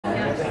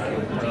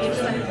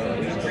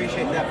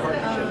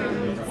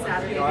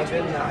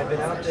I've been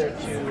out there to.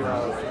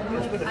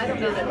 It's been a I don't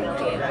know that they'll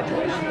be able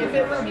to. If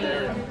it were me,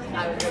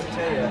 I would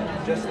tell you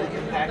just the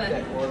impact that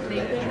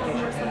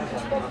education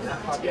has on that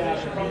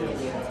population,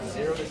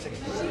 0 to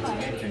 66.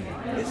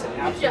 It's an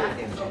absolute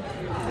game changer.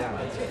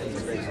 Yeah, it's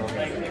a great song.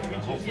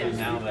 Hopefully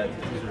now that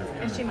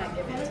and she might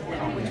give in to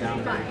calming down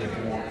a fine.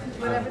 bit more.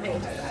 Whatever they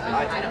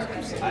decide. I don't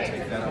I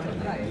pick that up in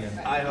the end.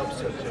 I hope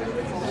so too.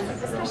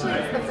 Especially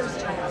as the first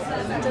child.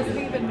 It doesn't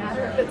even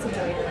matter if it's a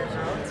boy or a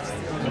girl. It's just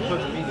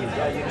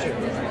Yeah, you too.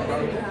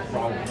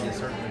 Probably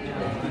certainly.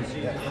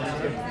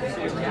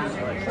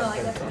 well, I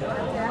guess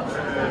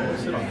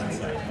Sit on that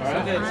side.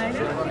 I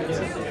know.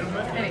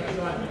 Anyway,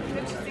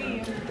 good to see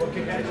you. Well,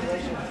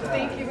 congratulations.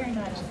 Thank you very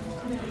much.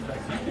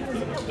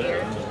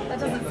 Here, that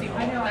doesn't seem.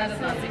 I know that does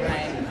not seem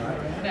right.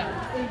 No,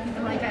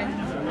 like I'm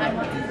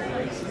looking for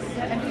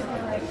and people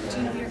are like, do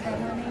you know your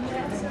grandma name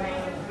yet? And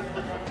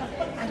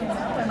I don't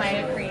know. Am I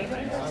a creative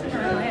person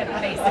or am I a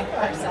basic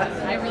person?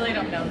 I really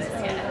don't know this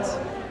yet.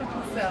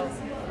 So.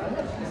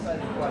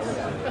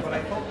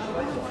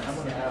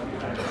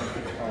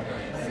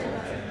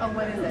 Oh,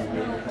 what is it?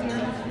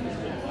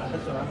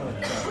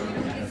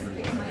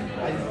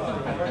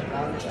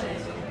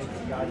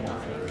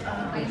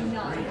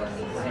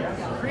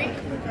 Greek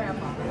for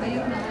grandma.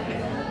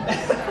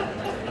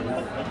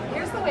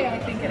 Here's the way I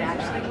think it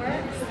actually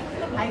works.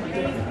 I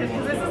think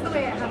this is the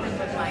way it happened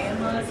with my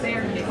in-laws. They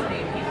are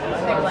nickname people.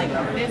 They're like,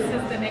 this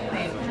is the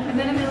nickname. And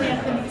then Amelia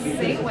had them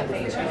say what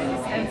they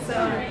chose. And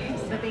so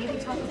the baby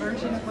talk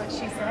version of what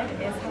she said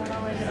is how it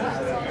always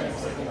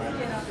works.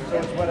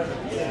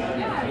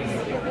 Yeah,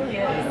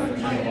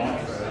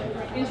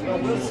 it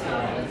really is.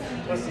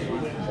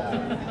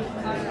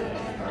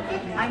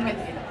 I'm with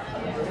you.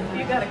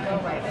 You gotta go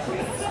right now.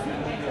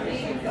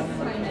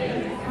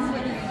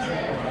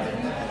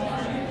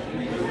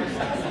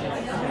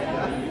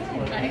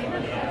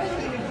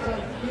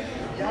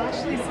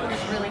 Ashley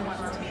really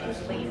wants to be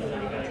lady.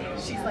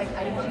 She's like, I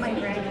want my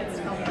grandkids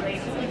to call me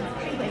lady.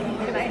 Lady,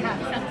 can I have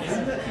that?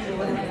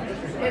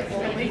 It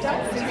really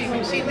does to me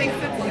when she thinks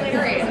it's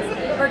hilarious.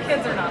 Her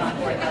kids are not on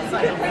board though, so I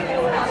don't think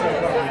they'll have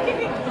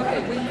it.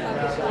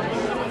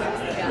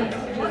 Yeah,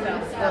 so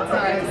that's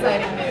our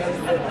exciting news.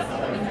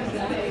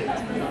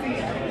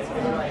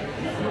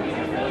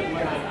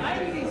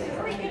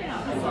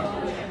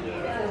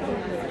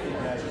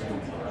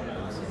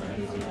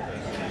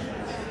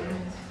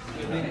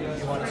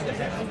 You want us to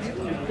text you?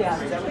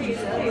 Yeah. Is that what you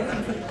said?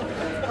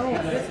 Oh,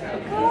 this.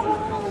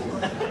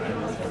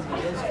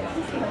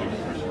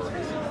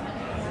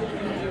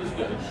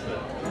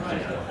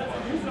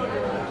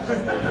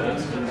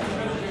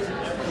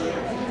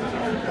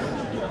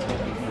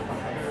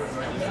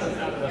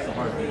 That's the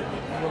hard thing.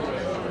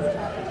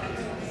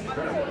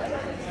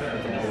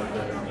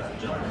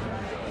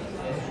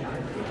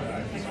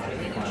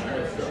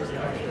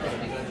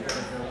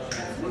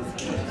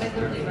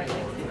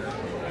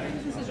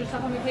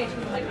 Stuff on my page,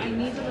 but like I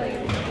need to like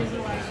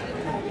visualize it.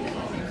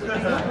 I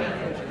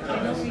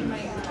don't read my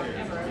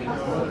ever,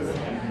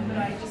 but I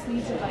just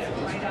need to like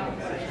write out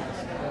what I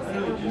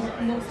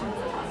have. Most of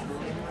the time,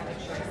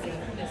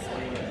 this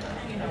way,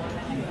 you know.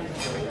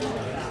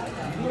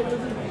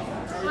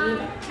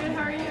 Good.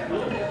 How are you?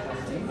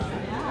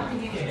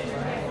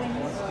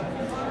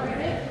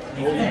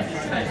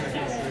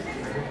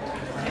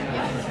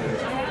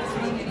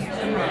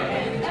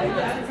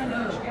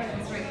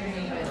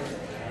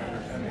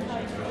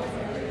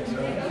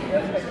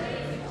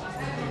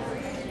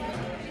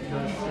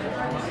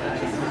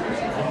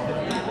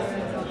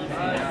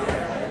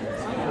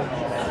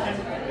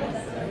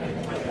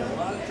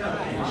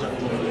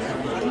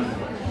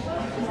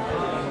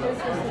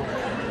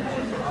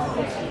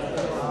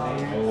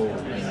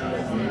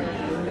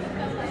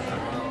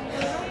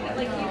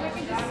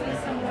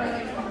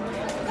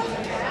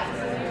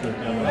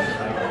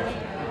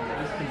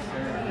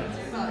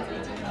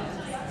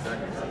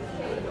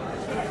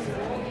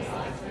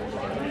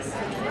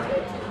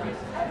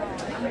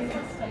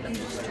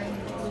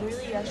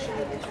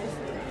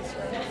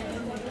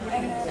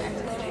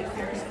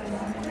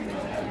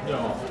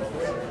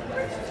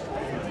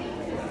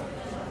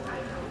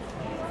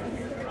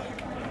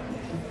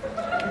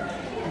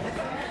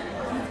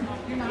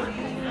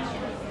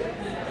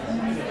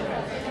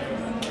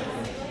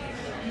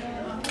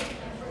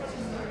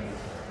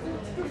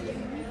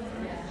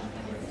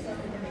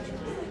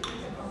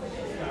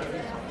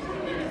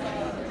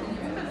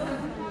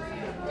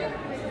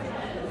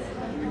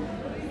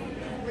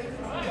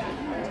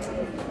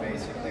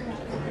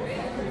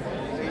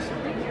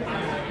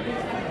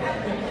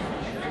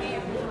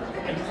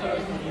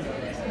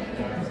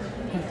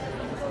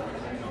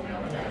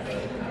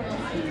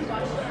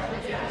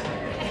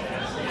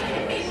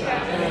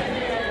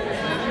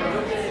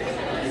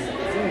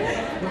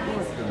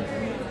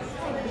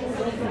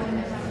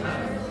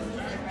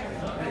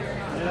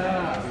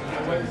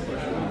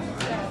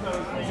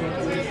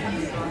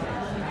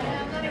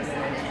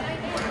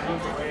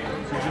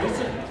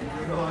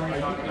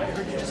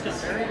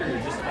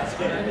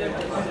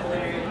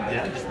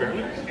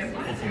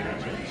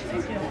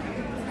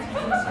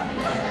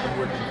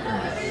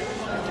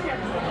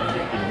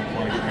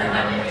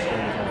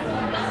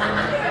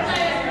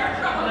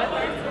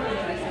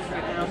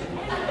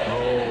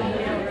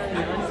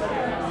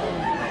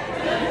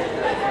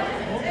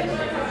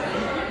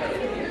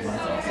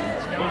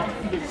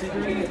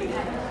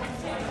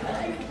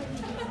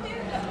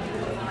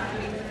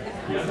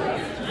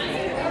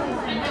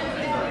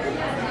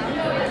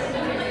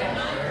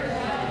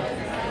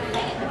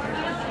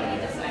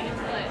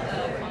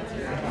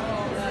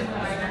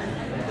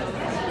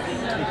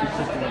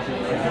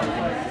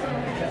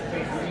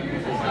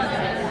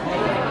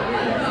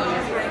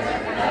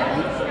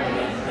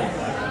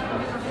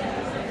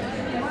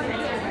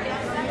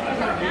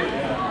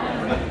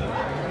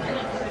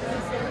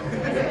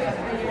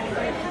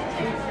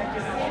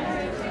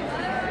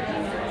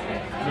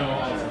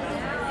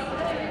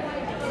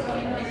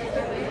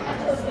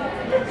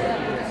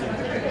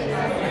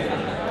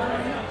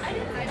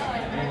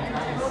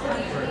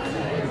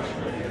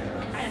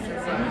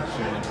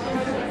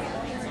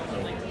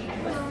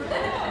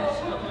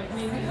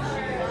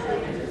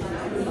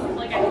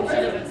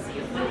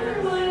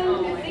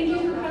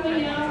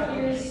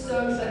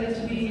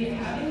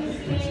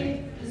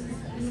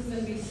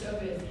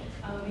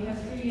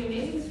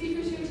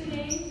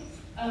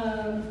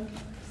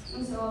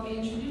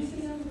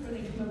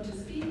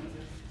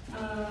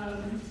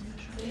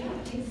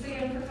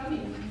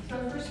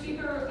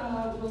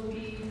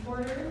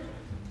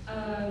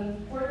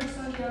 Porter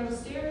Santiago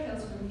Sterr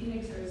hails from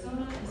Phoenix,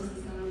 Arizona, and this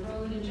is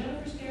Roland and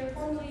Jennifer Sterr,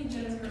 formerly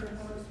Jennifer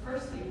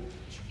Horsley.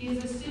 He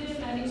is a student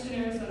at Eastern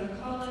Arizona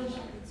College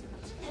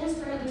and is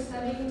currently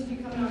studying to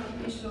become an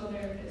occupational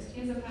therapist.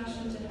 He has a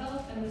passion to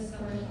help, and this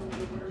summer he will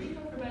be in Puerto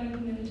Rico providing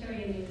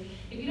humanitarian aid.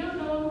 If you don't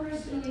know him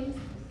personally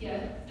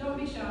yet, don't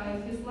be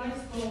shy. His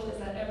life's goal is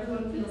that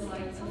everyone feels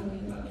like $1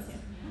 million.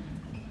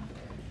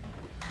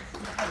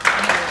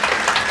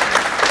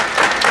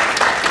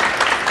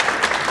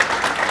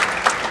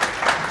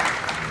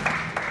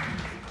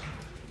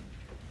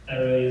 That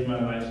really is my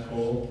life's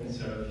goal, and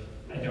so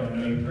if I don't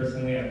know you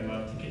personally, I'd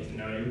love to get to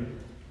know you.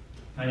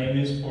 My name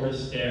is Porter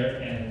Sterr,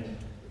 and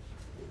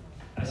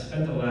I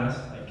spent the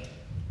last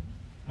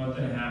month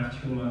and a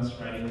half, 2 months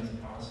writing this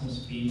awesome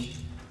speech,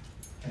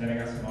 and then I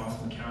got some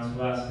awesome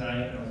counsel last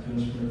night, and I was doing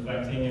some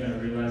reflecting, and I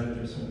realized that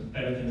there's some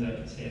better things I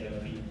could say that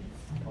would be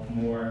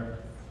more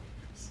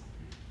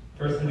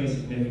personally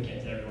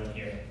significant to everyone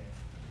here.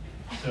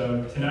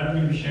 So tonight I'm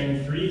going to be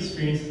sharing 3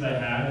 experiences I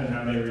had and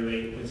how they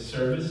relate with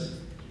service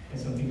and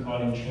something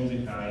called intrinsic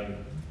value.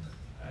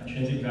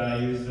 Intrinsic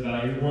value is the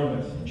value you're born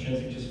with.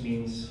 Intrinsic just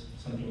means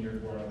something you're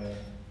born with.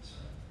 So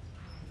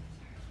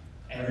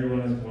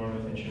everyone is born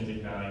with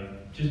intrinsic value.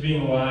 Just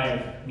being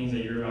alive means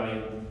that you're a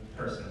valuable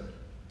person.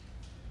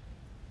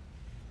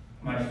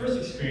 My first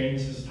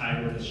experience is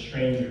tied with a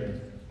stranger.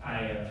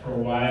 I, for a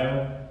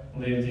while,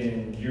 lived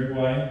in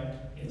Uruguay.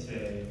 It's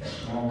a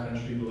small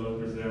country below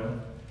Brazil.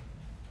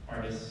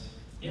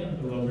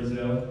 Below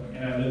Brazil.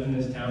 And I lived in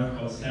this town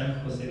called San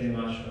Jose de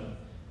Macho.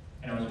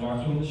 And I was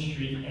walking in the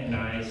street, and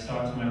I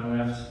saw to my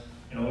left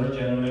an older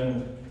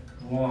gentleman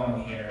with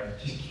long hair,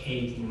 just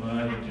caked in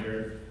mud and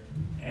dirt,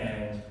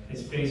 and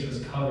his face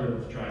was covered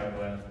with dry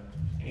blood.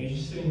 And he was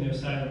just sitting there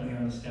silently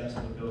on the steps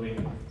of the building.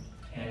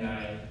 And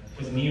I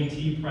was an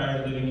EMT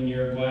prior to living in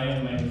Uruguay,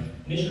 and my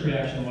initial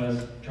reaction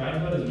was, dry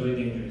blood is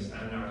really dangerous.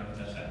 I'm not going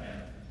to touch that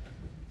man.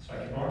 So I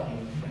kept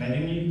walking, and I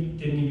didn't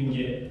even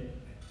get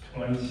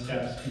 20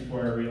 steps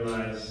before I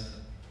realized,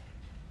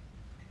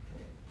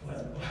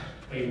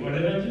 wait, what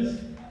did I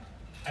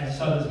just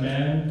saw this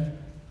man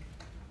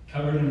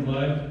covered in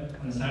blood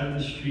on the side of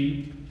the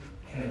street,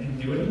 and I didn't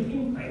do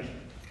anything?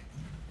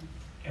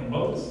 And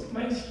what was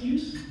my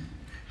excuse?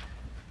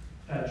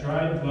 That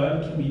dried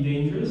blood can be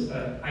dangerous.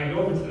 I go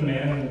over to the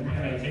man and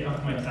I take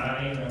off my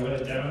tie and I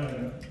wet it down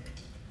and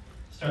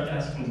start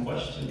asking him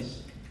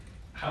questions.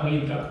 How he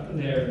had gotten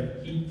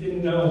there. He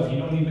didn't know.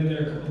 He'd only been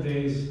there a couple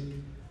days.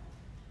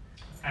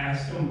 I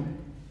asked him,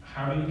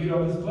 how did you get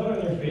all this blood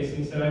on your face? And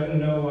he said, I didn't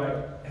know.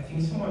 I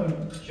think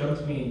someone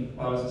jumped me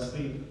while I was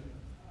asleep.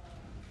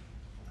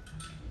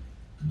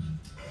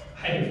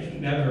 I've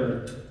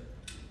never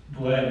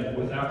bled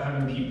without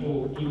having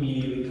people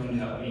immediately come to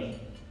help me.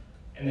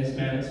 And this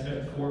man had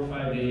spent 4 or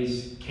 5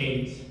 days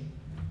caked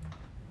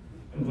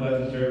in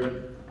blood and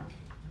dirt.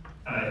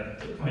 I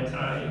took my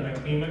tie and I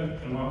cleaned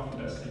him off the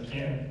best I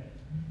can.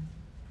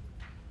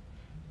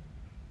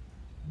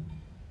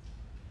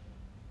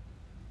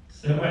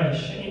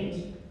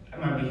 Semi-ashamed at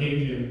my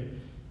behavior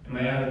and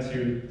my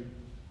attitude,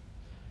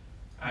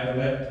 I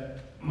let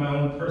my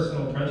own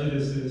personal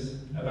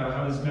prejudices about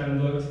how this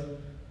man looked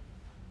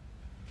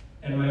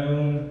and my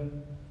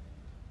own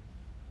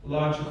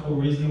logical,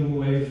 reasonable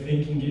way of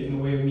thinking get in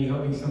the way of me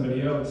helping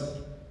somebody else.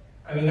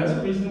 I mean, that's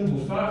a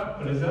reasonable thought,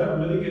 but is that a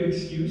really good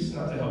excuse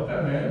not to help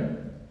that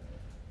man?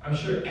 I'm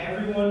sure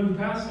everyone who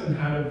passed him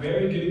had a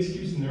very good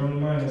excuse in their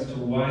own mind as to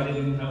why they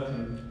didn't help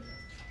him.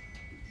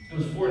 It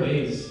was 4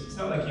 days. It's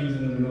not like he was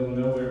in the middle of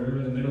nowhere. We were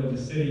in the middle of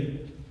the city.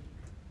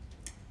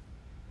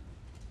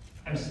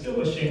 I'm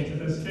still ashamed to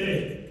this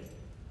day.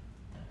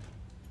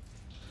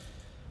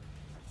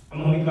 I'm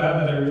only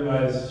glad that I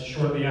realized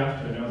shortly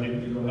after and I was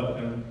able to go help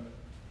him.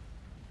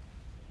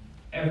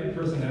 Every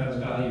person has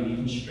value,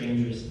 even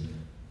strangers.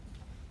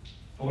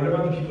 But what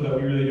about the people that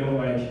we really don't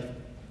like?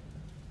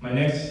 My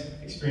next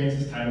experience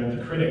is titled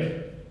The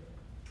Critic.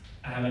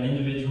 I have an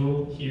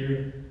individual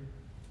here,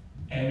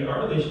 and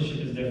our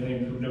relationship has definitely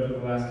improved over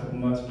the last couple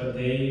months, but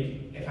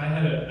if I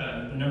had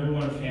a number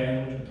one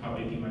fan, which would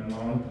probably be my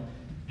mom,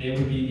 they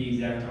would be the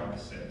exact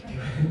opposite.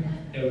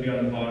 They would be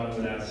on the bottom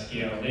of that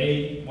scale.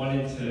 They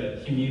wanted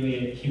to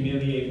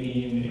humiliate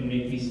me and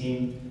make me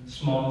seem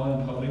small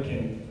in public,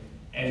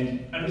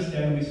 and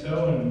understandably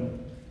so, and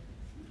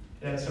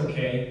that's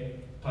okay.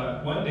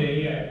 But one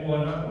day,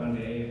 not one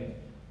day,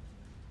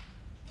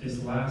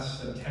 this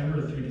last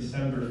September through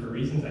December, for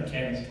reasons I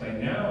can't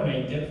explain now, and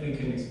I definitely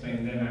couldn't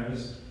explain then, I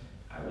was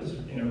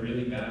in a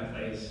really bad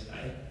place.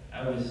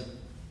 I was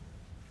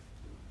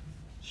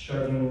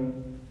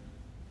struggling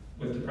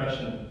with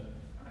depression.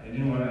 I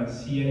didn't want to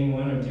see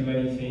anyone or do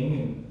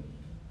anything,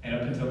 and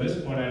up until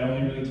this point, I'd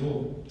only really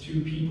told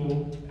 2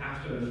 people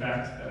after the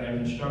fact that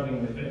I'd been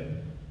struggling with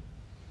it.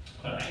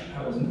 But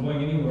I wasn't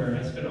going anywhere.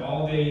 I spent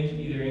all day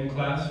either in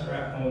class or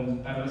at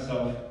home by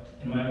myself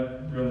in my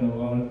room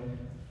alone.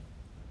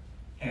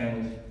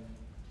 And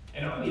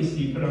obviously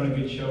you put on a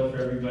good show for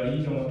everybody.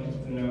 You don't want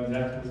people to know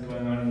exactly what's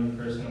going on in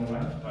your personal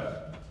life,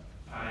 but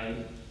I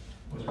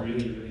was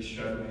really, really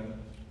struggling.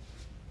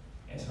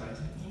 And so I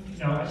said,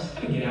 I just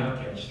gotta get out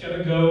there. I just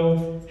gotta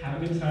go,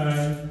 have a good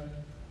time.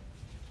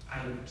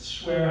 I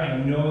swear I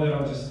know that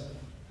I'll just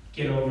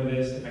get over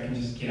this if I can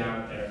just get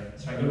out there.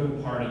 So I go to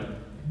a party.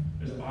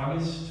 It was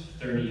October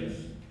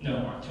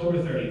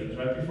 30th. It was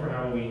right before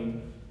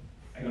Halloween.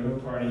 I go to a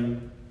party.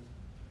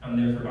 I'm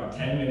there for about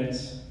 10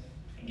 minutes.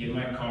 I get in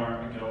my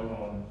car. I go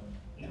home.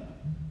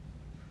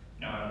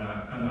 No,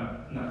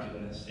 I'm not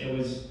doing this.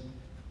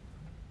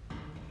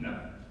 No.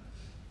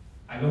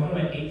 I go home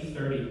at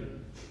 8:30.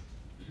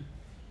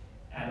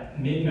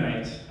 At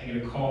midnight, I get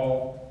a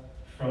call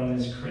from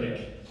this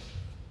critic,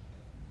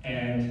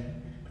 and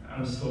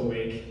I'm still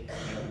awake.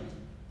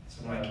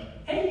 So I'm like,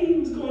 hey,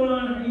 what's going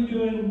on? How are you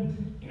doing?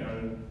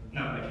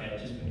 Not like I had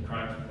just been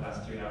crying for the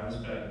last 3 hours,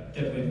 but I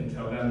definitely didn't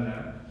tell them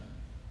that.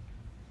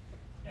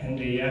 And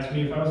they asked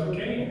me if I was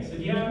okay, and I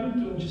said, yeah, I'm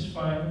doing just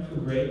fine, I feel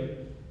great.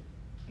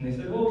 And they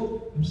said,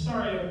 well, I'm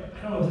sorry,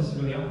 I don't know if this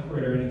is really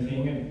awkward or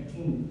anything. I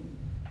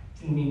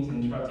didn't mean to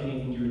interrupt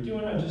anything you were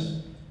doing, I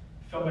just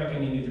felt like I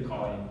needed to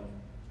call you.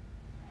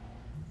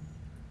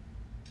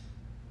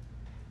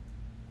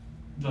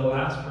 The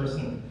last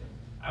person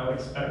I would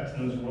expect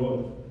in this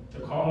world to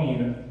call me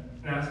and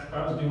ask if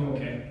I was doing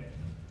okay.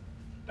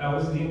 That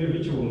was the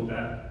individual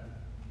that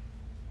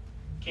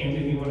came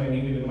to me when I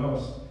needed it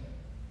most.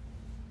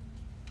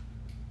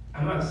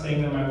 I'm not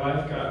saying that my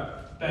life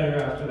got better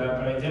after that,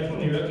 but I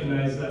definitely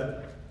recognize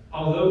that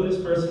although this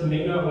person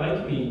may not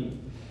like me,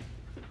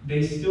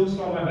 they still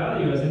saw my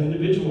value as an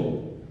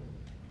individual.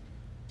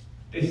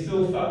 They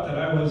still thought that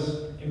I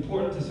was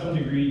important to some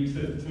degree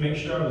to make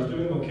sure I was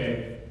doing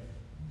okay.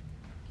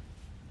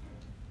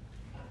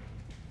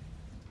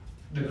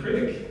 The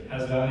critic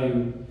has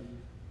value,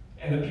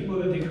 and the people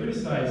that they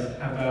criticize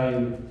have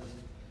value.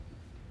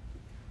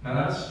 My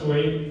last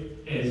story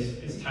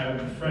is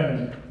titled A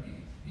Friend.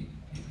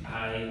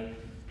 I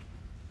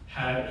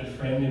had a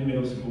friend in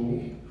middle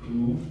school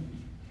who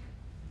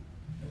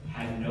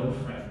had no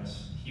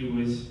friends. He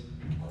was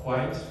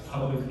quite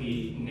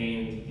publicly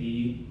named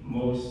the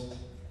most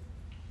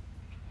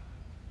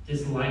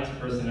disliked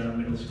person in our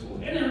middle school.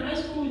 And in high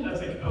school,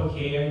 that's like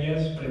okay, I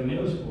guess, but in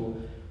middle school,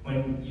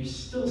 when you're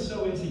still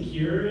so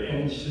insecure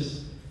and it's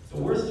just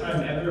the worst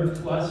time ever,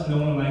 plus no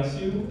one likes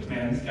you,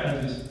 man, this guy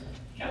just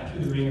got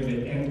through the ring of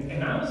it.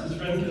 And I was his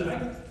friend because I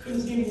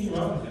couldn't see anything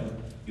wrong with him.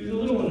 He was a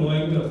little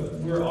annoying, but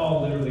we're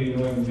all literally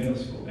annoying in middle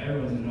school.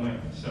 Everyone's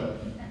annoying. So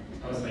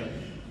I was like,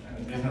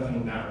 there's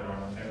nothing that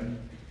wrong with him.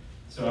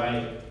 So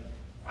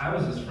I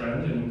was his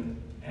friend,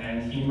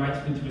 and he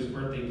invited me to his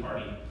birthday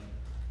party.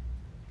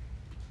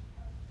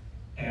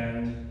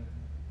 And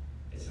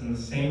it's on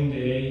the same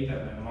day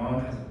that my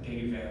mom has a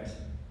big event,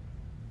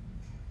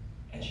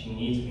 and she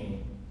needs me.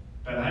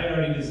 But I had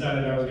already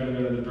decided I was going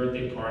to go to the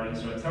birthday party,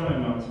 so I tell my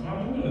mom, Mom,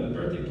 I'm going to the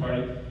birthday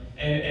party.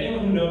 And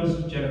anyone who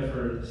knows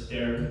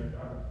Sterr,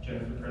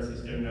 Jennifer Presley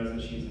Sterr, knows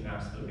that she's an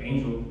absolute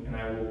angel, and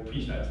I will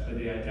preach that to the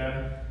day I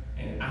die.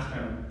 And ask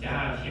my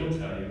dad, he'll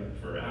tell you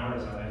for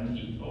hours on end,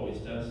 he always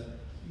does.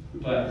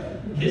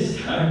 But this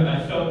time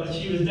I felt that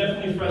she was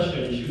definitely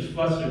frustrated. She was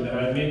flustered that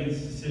I made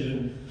this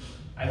decision.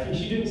 I think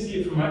she didn't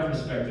see it from my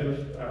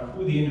perspective,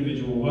 who the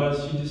individual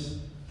was. She just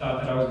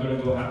thought that I was going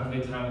to go have a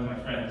good time with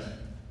my friends.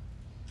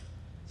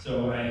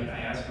 So I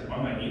asked her,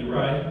 Mom, I need a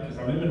ride, because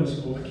I'm in middle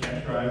school, I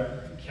can't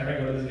drive. Can I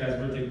go to this guy's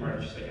birthday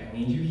party? She's like, I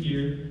need you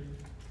here.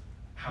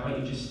 How about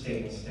you just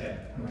stay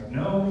instead? I'm like,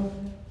 no,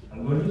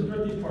 I'm going to his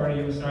birthday party.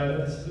 I'm sorry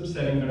that this is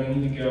upsetting, but I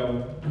need to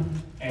go.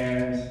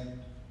 And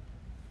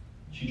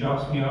she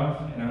drops me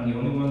off, and I'm the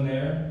only one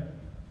there.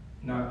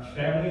 Not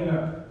family,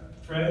 not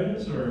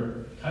friends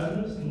or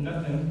cousins,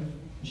 nothing.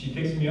 And she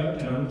picks me up,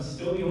 and I'm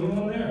still the only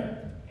one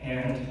there.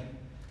 And,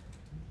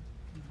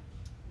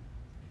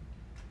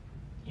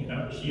 you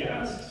know, she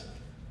asks,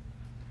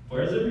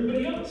 where's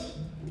everybody else?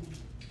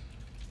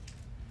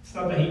 It's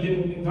not that he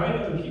didn't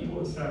invite other people,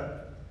 it's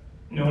that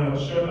no one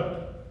else showed up.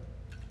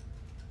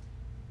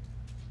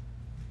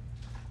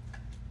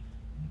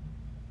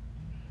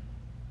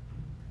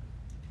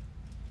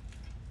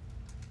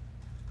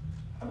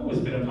 I've always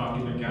been a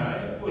popular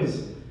guy. I've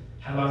always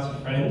had lots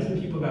of friends and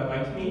people that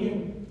liked me.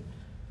 And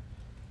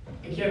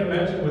I can't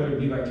imagine what it would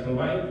be like to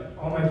invite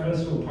all my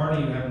friends to a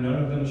party and have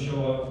none of them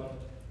show up.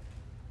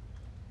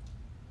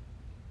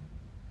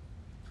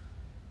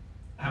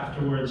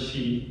 Afterwards,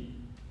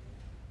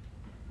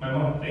 my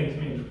mom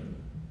thanked me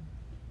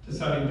for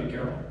deciding to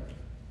go.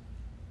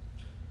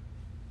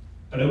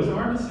 But it was a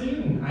hard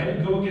decision. I had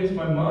to go against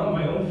my mom,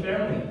 my own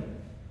family.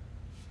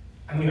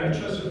 I mean, I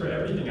trust her for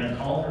everything. I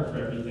call her for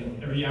everything.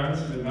 Every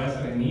ounce of advice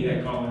that I need,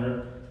 I call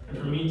her. And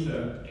for me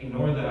to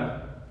ignore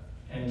that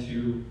and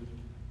to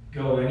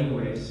go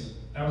anyways,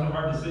 that was a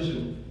hard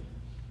decision.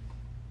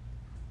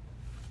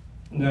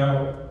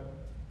 Now,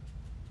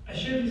 I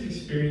share these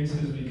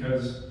experiences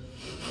because,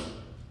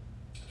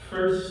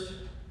 first,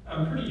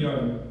 I'm pretty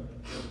young.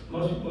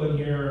 Most people in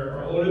here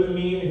are older than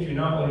me, and if you're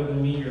not older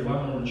than me, you're a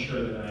lot more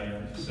mature than I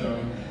am. So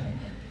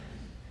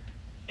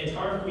it's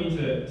hard for me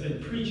to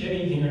preach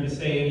anything or to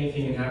say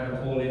anything and have it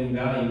hold any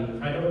value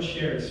if I don't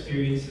share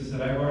experiences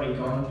that I've already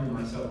gone through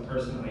myself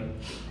personally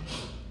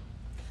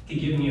to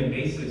give me a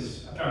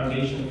basis, a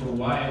foundation for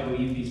why I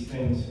believe these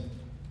things.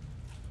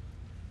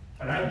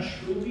 But I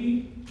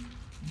truly,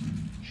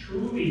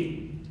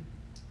 truly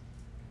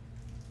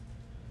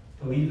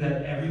believe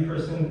that every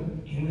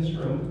person in this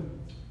room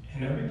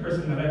and every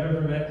person that I've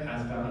ever met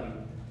has value.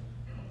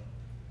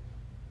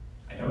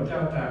 I don't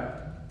doubt that.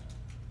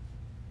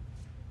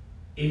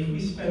 If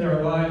we spend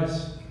our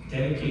lives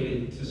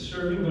dedicated to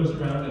serving those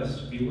around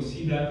us, we will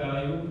see that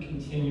value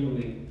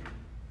continually.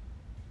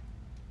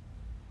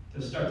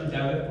 They'll start to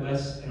doubt it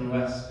less and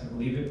less and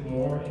believe it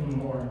more and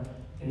more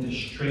in the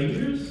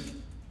strangers,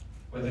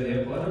 whether they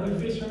have blood on their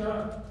face or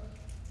not,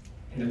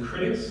 in the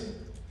critics,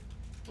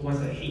 the ones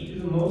that hate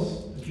you the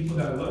most, the people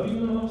that love you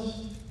the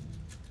most,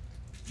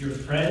 your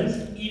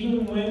friends,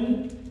 even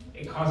when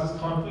it causes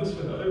conflicts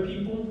with other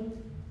people.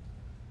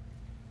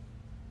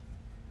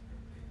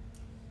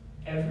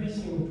 Every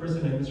single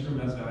person in this room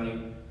has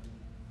value.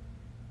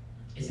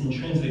 It's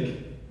intrinsic.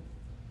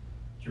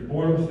 You're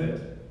born with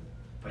it,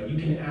 but you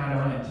can add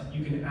on it.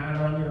 You can add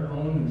on your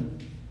own.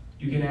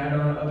 You can add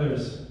on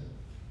others.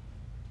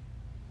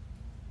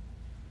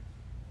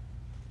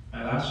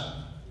 My last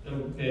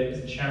little bit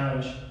is a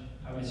challenge.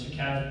 Mr.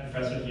 Cat,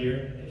 professor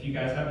here, if you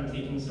guys haven't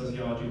taken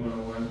Sociology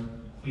 101,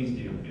 please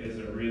do. It is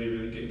a really,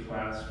 really good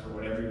class for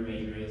whatever your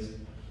major is.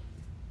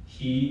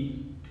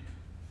 He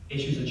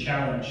issues a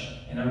challenge,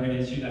 and I'm going to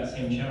issue that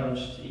same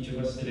challenge to each of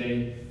us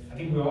today. I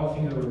think we all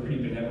think that we're pretty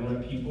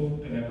benevolent people.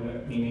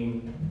 Benevolent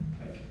meaning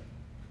like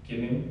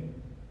giving.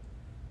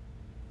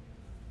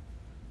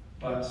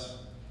 But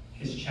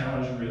his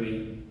challenge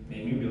really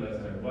made me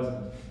realize that it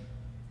wasn't.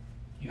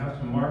 You have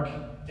to mark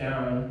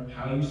down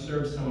how you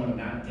serve someone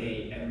that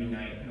day every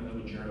night in a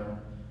little journal.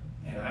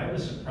 And I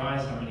was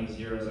surprised how many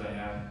zeros I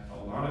had.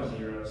 A lot of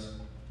zeros.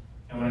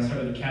 And when I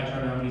started to catch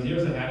on how many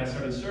zeros I had, I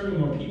started serving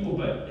more people,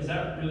 but is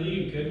that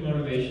really a good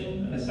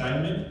motivation, an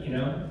assignment, you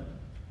know?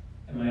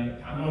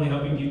 I'm only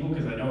helping people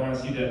because I don't want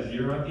to see that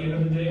zero at the end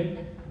of the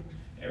day.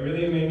 It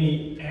really made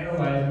me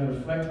analyze and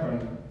reflect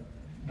on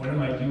what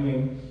am I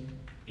doing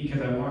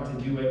because I want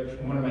to do it,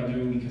 and what am I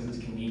doing because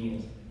it's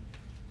convenient.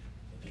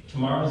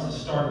 Tomorrow is the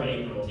start of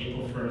April, it's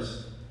April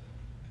 1st.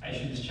 I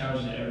issued this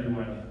challenge to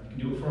everyone. You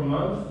can do it for a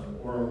month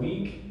or a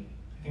week.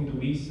 I think the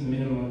week's the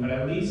minimum, but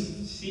at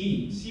least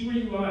see where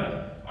you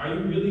lie. Are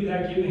you really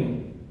that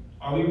giving?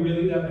 Are we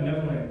really that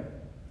benevolent?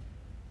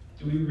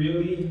 Do we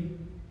really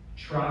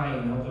try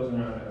and help those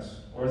around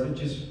us? Or is it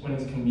just when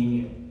it's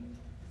convenient?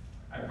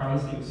 I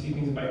promise that you'll see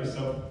things about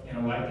yourself in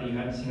a light that you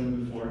hadn't seen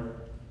them before.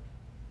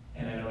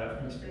 And I know that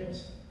from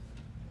experience.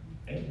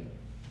 Thank you.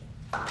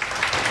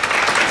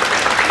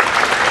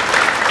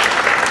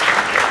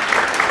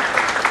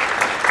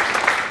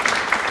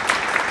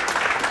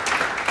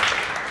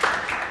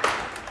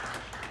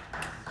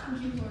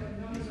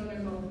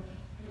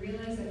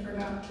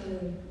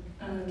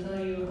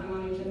 Tell you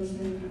I'm Ani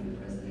Jensen. I'm the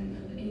president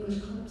of the English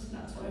Club, so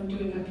that's what I'm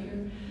doing up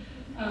here.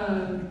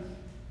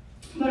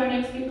 But our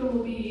next speaker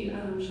will be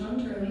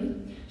Shawn Turley.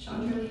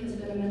 Shawn Turley has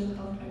been a mental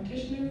health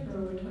practitioner for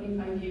over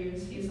 25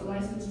 years. He is a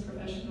licensed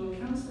professional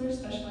counselor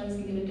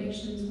specializing in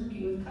addictions,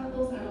 working with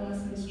couples,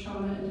 adolescents,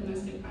 trauma, and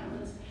domestic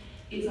violence.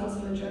 He is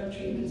also a drug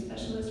treatment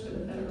specialist for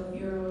the Federal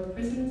Bureau of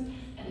Prisons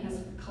and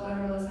has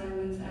collateral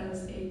assignments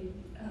as a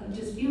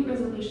dispute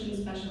resolution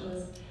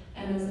specialist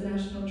and as a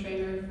national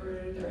trainer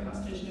for their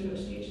hostage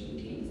negotiation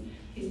teams.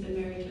 He's been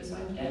married to his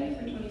wife Debbie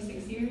for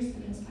 26 years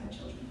and has 5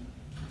 children.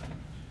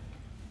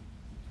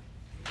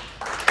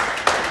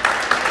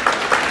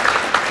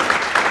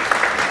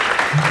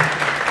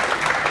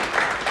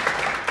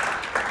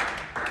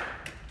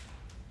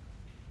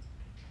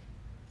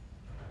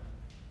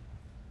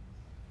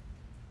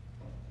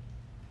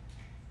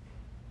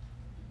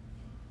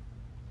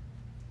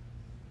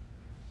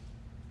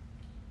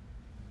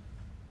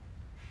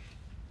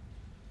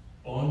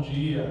 Bom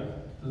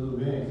dia, tudo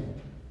bem?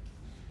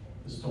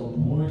 Estou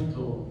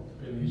muito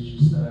feliz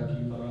de estar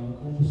aqui falando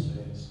com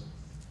vocês.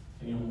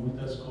 Tenho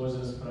muitas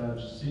coisas para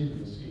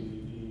dizer-lhes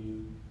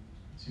e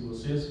se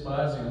vocês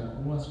fazem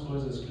algumas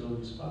coisas que eu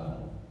lhes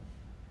falo,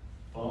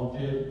 vão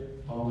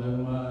ver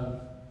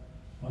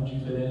uma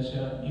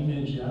diferença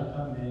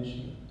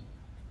imediatamente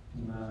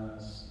na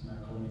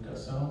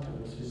comunicação que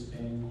vocês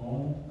têm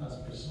com as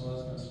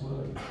pessoas na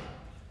sua vida.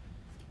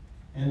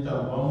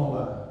 Então, vamos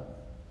lá.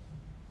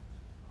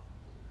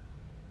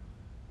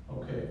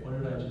 Okay, what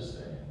did I just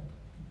say?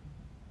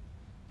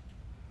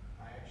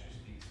 I actually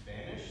speak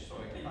Spanish, so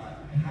I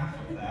got half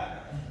of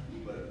that,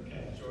 but the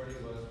majority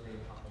was we're going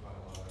to talk about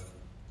a lot of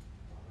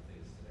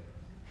things today.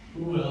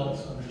 Who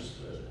else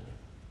understood?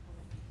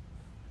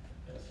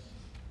 Yes.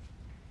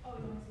 Oh,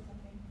 you want to say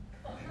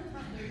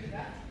something? There you go.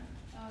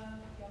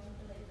 You also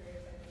feel like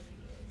prayers, I think you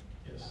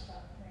did. Yes.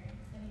 About praying.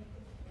 Any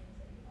different things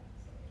that you have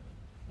to say?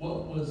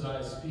 What was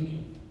I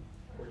speaking?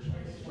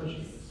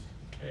 Portuguese.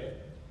 Okay.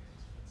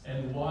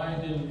 And why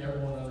didn't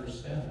everyone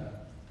understand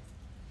that?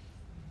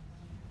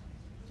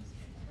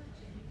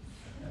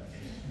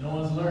 No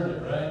one's learned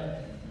it,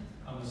 right?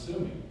 I'm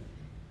assuming.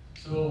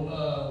 So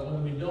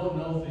when we don't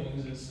know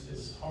things,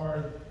 it's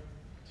hard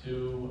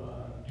to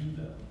do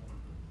them.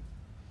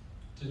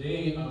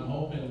 Today, I'm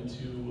hoping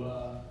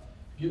to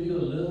give you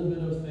a little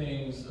bit of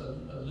things,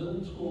 a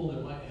little tool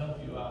that might help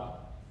you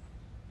out.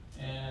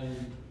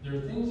 And there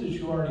are things that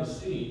you already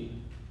see,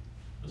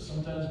 but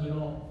sometimes we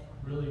don't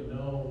really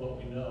know what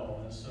we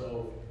know. And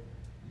so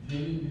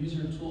these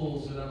are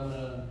tools that I'm going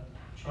to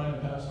try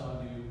and pass on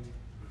to you.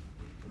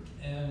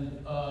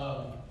 And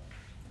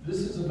this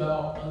is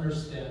about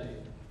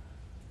understanding.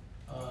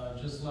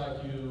 Just like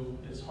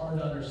it's hard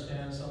to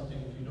understand something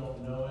if you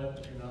don't know it,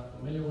 if you're not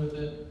familiar with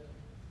it,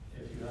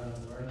 if you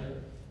haven't learned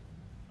it.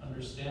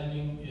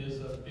 Understanding is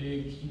a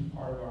big key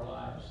part of our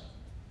lives.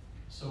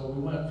 So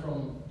we went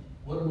from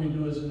what do we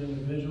do as an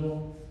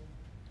individual,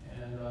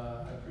 and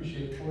I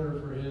appreciate Porter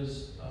for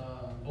his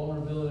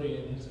vulnerability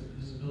and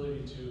his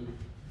ability to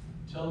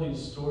tell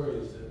these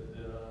stories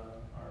that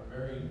are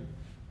very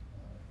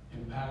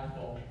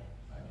impactful.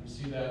 I can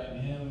see that in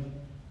him,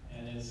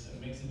 and it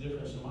makes a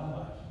difference in my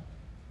life.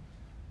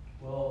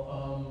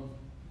 Well,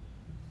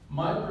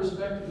 my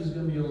perspective is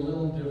going to be a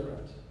little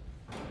different.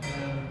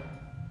 And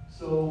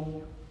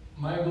so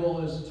my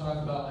goal is to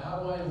talk about how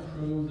do I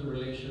improve the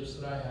relationships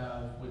that I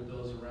have with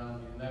those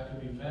around me. And that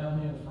could be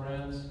family and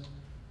friends.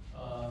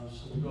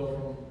 So we go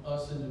from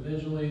us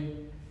individually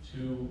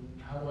to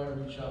how do I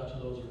reach out to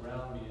those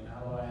around me and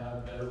how do I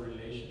have better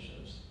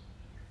relationships.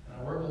 And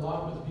I work a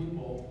lot with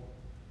people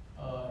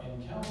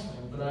in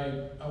counseling, but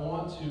I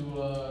want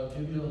to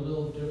give you a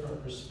little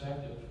different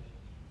perspective.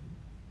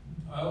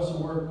 I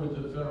also work with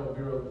the Federal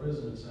Bureau of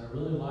Prisons, and I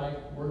really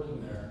like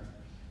working there.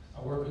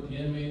 I work with the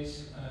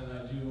inmates, and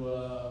I do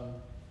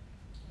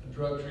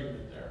drug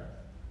treatment there.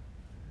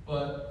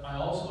 But I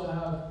also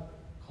have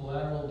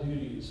collateral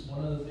duties.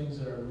 One of the things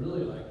that I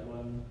really like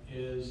doing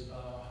is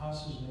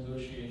hostage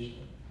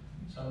negotiation.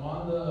 So I'm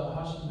on the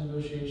hostage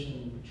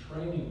negotiation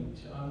training.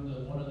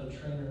 I'm one of the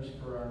trainers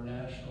for our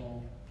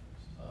national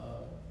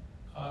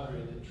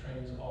cadre that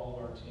trains all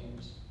of our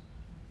teams.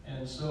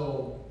 And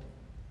so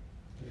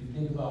if you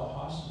think about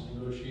hostage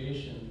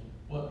negotiation,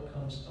 what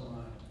comes to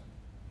mind?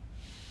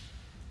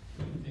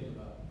 What do you think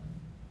about?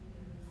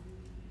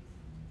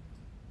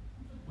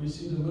 We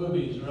see the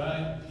movies,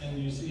 right? And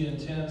you see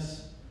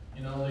intense,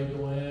 they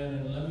go in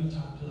and let me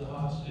talk to the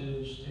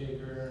hostage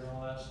taker and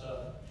all that stuff.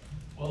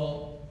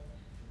 Well,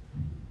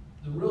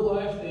 the real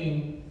life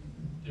thing,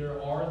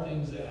 there are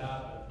things that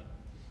happen.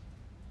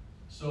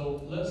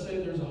 So let's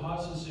say there's a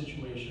hostage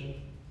situation,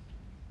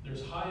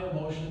 there's high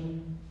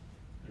emotion,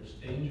 there's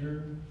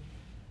danger,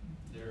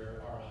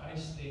 there are high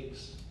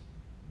stakes.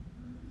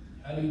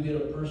 How do you get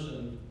a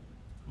person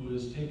who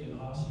is taken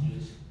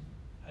hostages,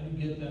 how do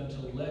you get them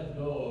to let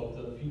go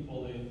of the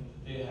people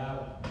they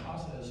have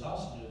as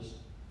hostages,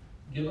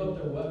 give up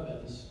their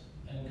weapons,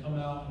 and come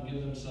out and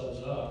give themselves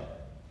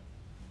up,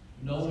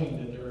 knowing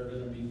that there are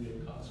going to be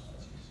big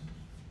consequences?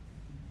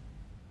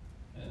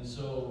 And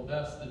so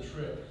that's the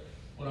trick.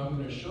 What I'm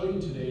going to show you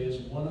today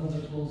is one of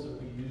the tools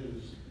that we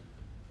use.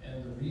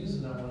 And the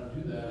reason I want to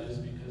do that is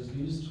because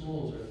these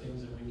tools are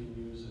things that we can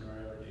use in our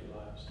everyday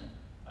lives.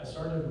 I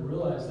started to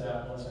realize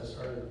that once I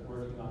started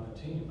working on the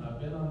team. I've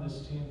been on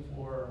this team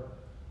for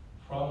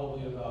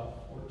probably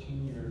about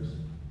 14 years.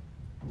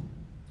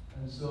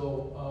 And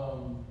so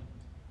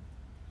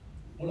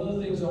one of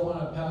the things I want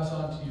to pass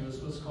on to you is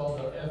what's called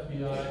the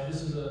FBI.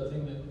 This is a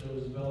thing that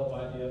was developed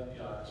by the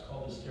FBI. It's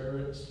called the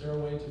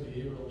Stairway to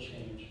Behavioral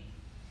Change.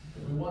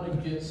 If we want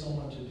to get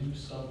someone to do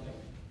something,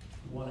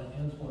 we want to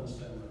influence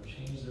them or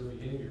change their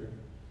behavior,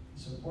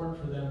 it's important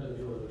for them to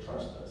be able to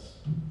trust us.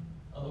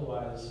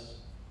 Otherwise,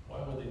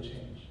 why would they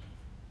change?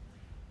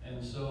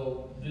 And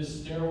so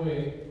this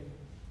stairway,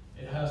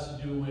 it has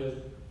to do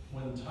with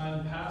when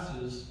time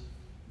passes,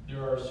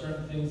 there are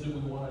certain things that we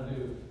want to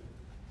do.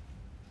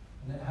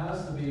 And it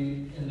has to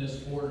be in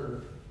this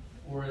order,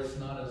 or it's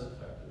not as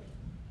effective.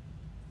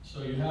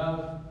 So you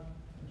have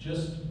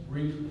just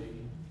briefly,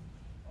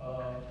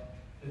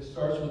 it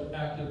starts with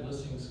active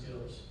listening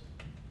skills.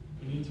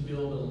 We need to be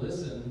able to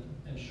listen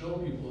and show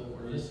people that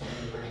we're listening,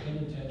 that we're paying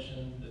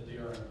attention, that they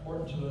are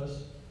important to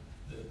us,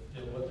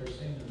 that what they're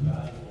saying is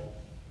valuable,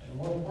 and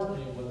more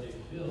importantly, what they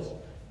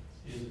feel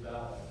is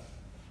valid.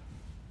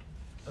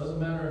 Doesn't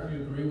matter if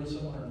you agree with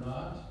someone or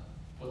not,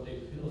 what they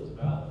feel is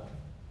valid,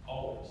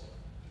 always.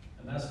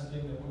 And that's the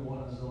thing that we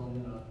want to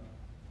zone in on.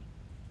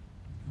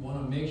 You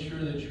want to make sure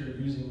that you're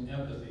using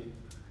empathy.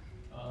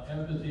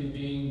 Empathy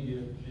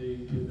being the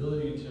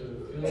ability to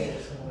feel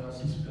what someone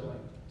else is feeling,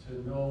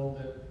 to know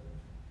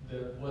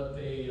that what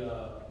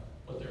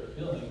they're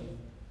feeling,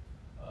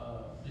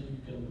 that you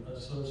can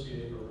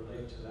associate or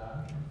relate to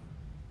that.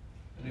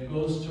 And it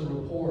goes to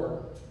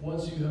rapport.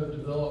 Once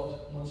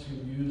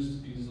you've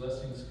used these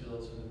listening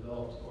skills and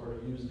developed or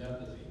used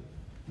empathy,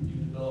 you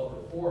develop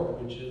rapport,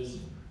 which is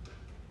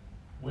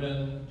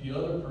when the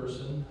other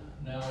person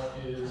now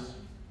is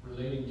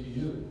relating to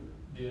you.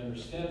 They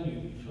understand you.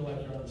 You feel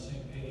like you're on the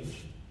same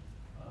page.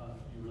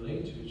 You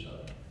relate to each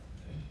other.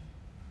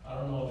 I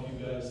don't know if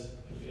you guys,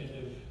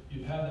 if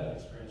you've had that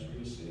experience where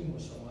you're sitting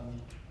with someone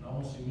and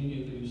almost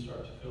immediately you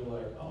start to feel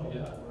like, oh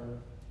yeah, we're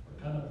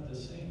kind of the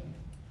same.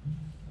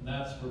 And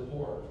that's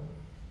rapport.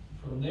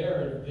 From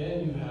there,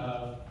 then you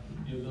have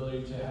the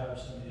ability to have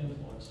some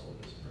influence over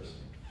this person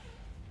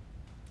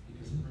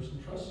because the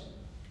person trusts you.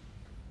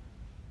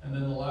 And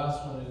then the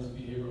last one is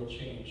behavioral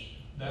change.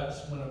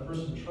 That's when a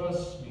person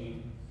trusts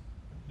me,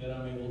 then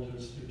I'm able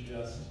to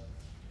suggest,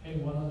 hey,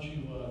 why don't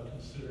you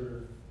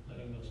consider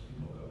letting those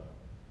people go?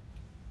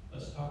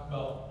 Let's talk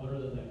about what are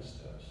the next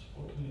steps.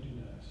 What can you do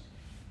next?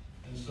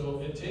 And so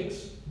it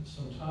takes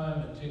some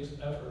time, it takes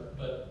effort,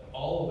 but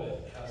all of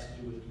it has to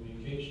do with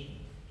communication.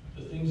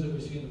 The things that we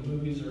see in the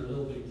movies are a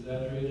little bit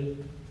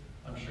exaggerated.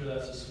 I'm sure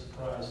that's a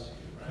surprise to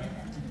you, right?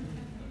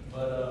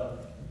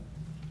 But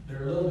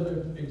they're a little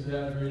bit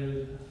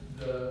exaggerated.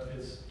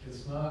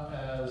 It's not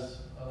as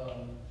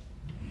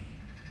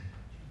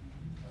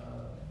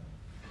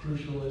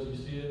crucial as you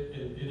see it.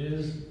 It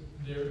is,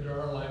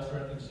 there are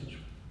life-threatening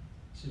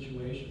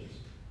situations.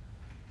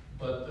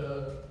 But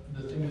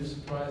the thing that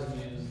surprised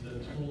me is the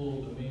main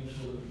tool that we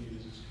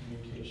use is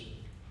communication,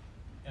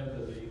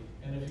 empathy.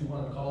 And if you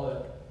want to call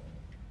it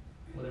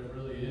what it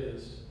really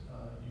is,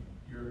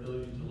 your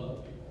ability to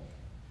love people.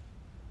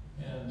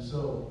 And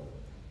so,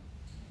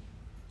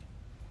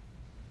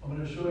 I'm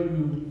going to show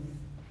you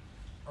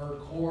our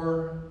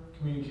core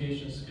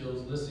communication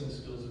skills, listening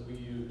skills that we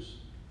use.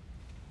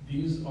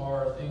 These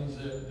are things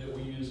that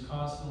we use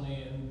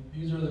constantly, and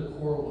these are the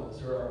core ones.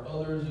 There are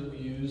others that we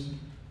use,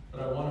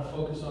 but I want to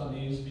focus on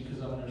these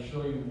because I'm going to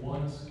show you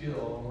one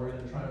skill, and we're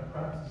going to try and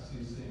practice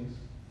these things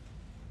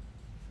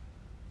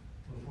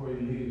before you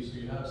leave, so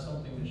you have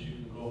something that you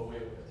can go away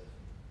with.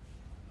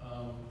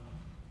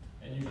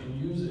 And you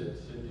can use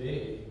it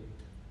today,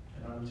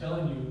 and I'm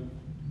telling you,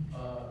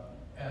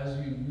 as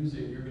you use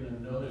it, you're going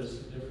to notice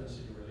the difference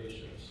in your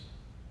relationships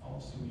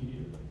almost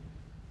immediately.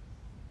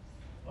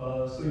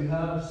 So you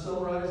have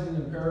summarizing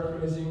and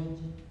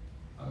paraphrasing.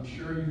 I'm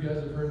sure you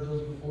guys have heard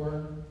those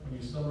before. When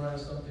you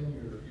summarize something,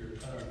 you're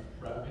kind of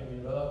wrapping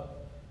it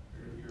up.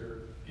 You're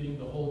getting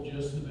the whole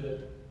gist of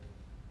it.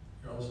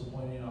 You're also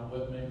pointing out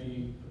what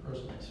maybe the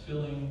person was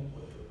feeling,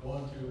 what they're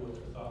going through, what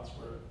their thoughts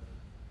were.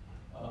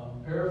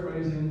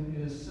 Paraphrasing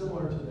is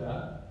similar to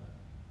that,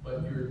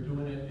 but you're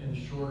doing it in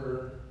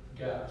shorter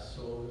gaps.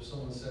 So if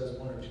someone says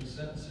one or two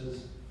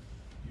sentences,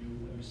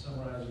 when you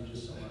summarize, you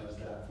just summarize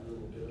that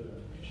little bit of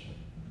information.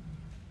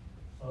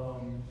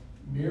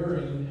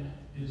 Mirroring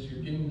is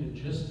you're getting the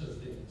gist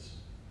of things.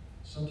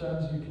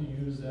 Sometimes you can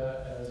use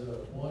that as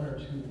a one or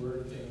two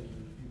word thing.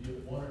 You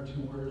get one or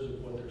two words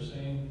of what they're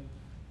saying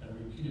and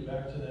repeat it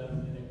back to them,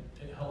 and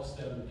it helps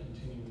them to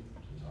continue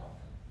to talk.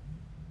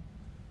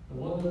 The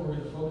one that we're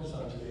going to focus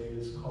on today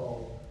is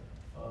called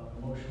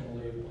emotional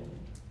labeling.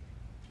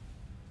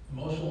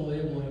 Emotional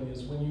labeling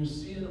is when you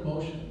see an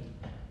emotion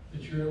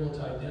that you're able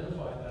to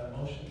identify that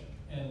emotion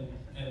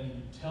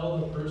and tell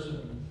the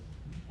person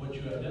what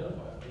you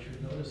identify, what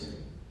you're noticing.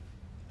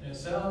 And it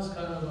sounds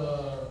kind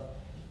of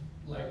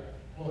like,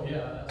 well,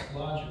 yeah, that's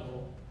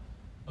logical,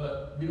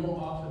 but we don't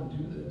often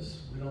do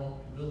this. We don't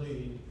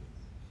really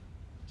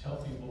tell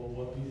people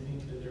what we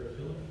think that they're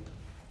feeling.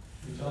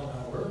 We tell them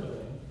how we're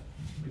feeling.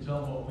 We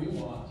tell them what we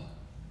want,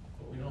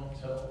 but we don't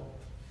tell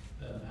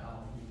them how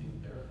we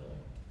think they're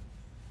feeling.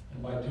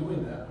 And by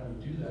doing that,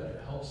 when you do that,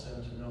 it helps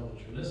them to know that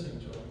you're listening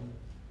to them.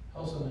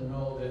 Helps them to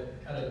know that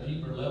at a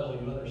deeper level,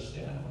 you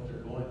understand what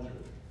they're going through.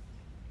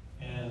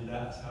 And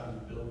that's how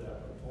you build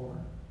that rapport.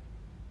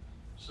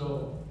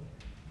 So,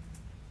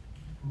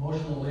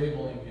 emotional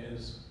labeling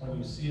is when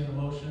you see an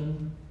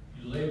emotion,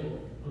 you label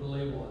it, you put a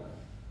label on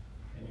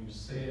it, and you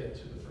say it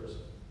to the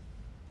person.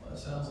 Well, it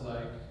sounds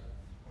like,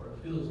 or it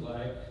feels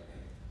like,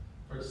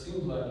 or it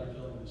seems like you're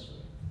feeling this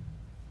way.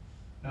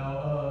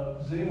 Now,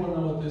 does anyone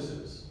know what this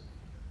is?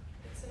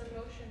 It's an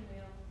emotion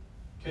wheel.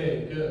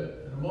 Okay,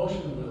 good. An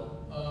emotion wheel.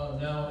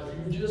 Now,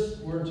 if you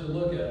just were to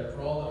look at it,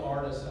 for all the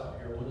artists out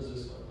here, what does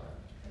this look like?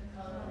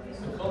 The color wheel. It's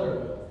the color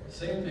wheel.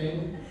 Same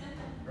thing,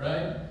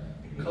 right?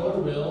 The color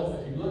wheel,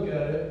 if you look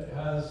at it, it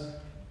has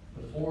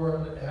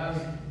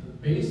the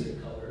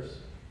basic colors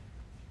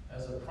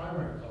as the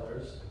primary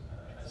colors.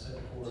 I said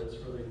 4, it's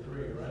really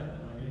 3, right?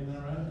 Am I getting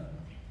that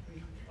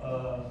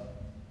right?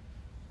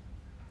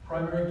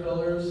 Primary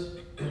colors,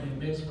 when you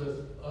mix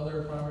with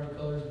other primary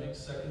colors, make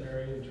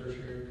secondary and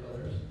tertiary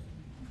colors.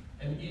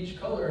 And each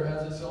color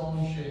has its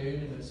own shade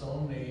and its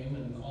own name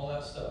and all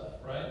that stuff,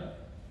 right?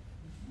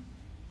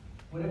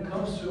 When it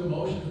comes to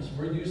emotions,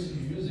 we're used to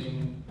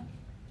using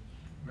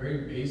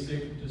very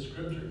basic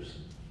descriptors.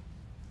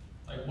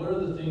 Like, what are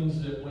the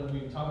things that when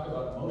we talk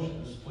about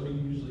emotions, what do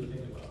you usually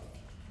think about?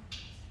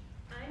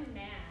 I'm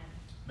mad.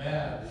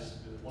 Mad is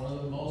one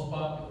of the most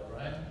popular,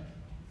 right?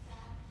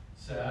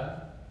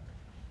 Sad.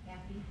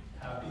 Happy.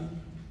 Happy.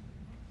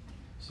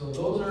 So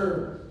those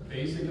are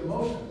basic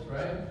emotions,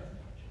 right?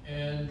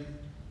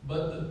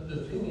 But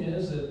the thing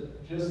is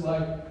that just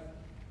like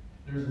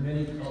there's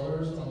many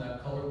colors on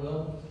that color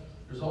wheel,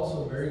 there's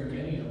also very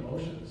many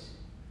emotions.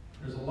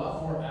 There's a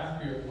lot more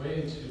accurate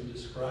way to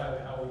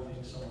describe how we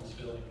think someone's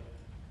feeling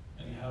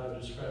and how to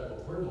describe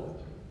what we're going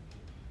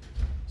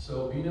through.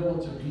 So being able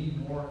to be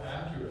more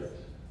accurate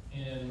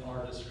in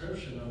our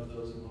description of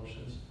those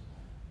emotions,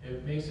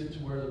 it makes it to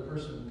where the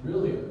person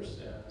really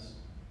understands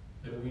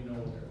that we know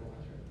what they're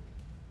going through.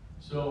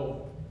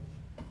 So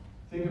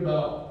think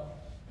about,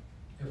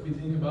 if we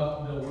think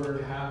about the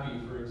word happy,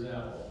 for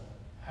example,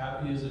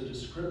 happy is a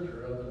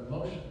descriptor of an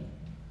emotion.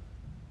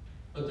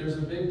 But there's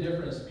a big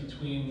difference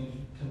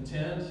between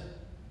content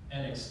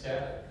and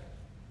ecstatic.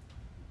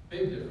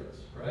 Big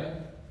difference,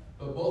 right?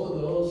 But both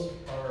of those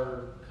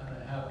are kind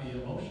of happy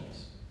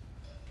emotions.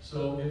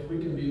 So if we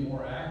can be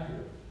more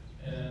accurate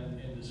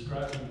in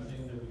describing the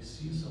thing that we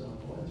see someone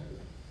going through,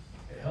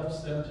 it helps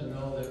them to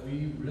know that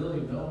we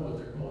really know what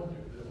they're going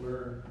through, that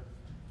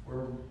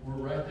we're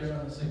right there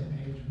on the same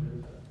page with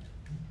them.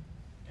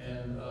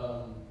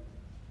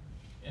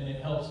 And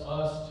it helps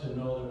us to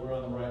know that we're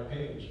on the right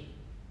page.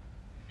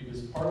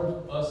 Because part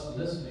of us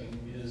listening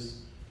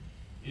is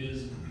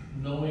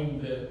knowing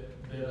that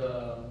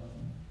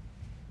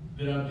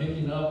I'm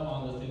picking up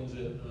on the things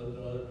that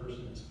the other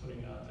person is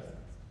putting out there.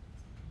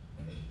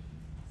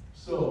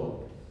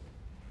 So,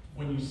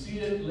 when you see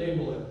it,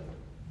 label it.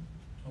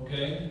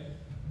 Okay?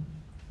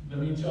 Let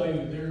me tell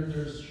you,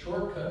 there's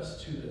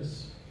shortcuts to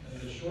this.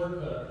 And the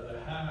shortcut, or the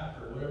hack,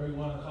 or whatever you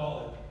want to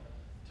call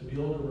it, to be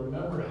able to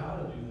remember how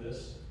to do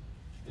this,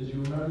 is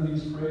you remember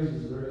these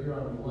phrases that are here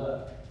on the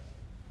left.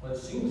 When it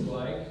seems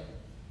like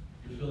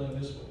you're feeling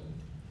this way,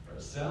 or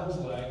it sounds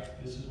like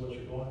this is what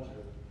you're going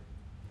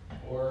through.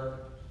 Or,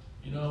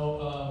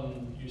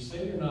 you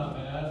say you're not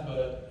mad,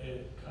 but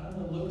it kind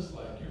of looks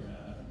like you're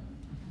mad.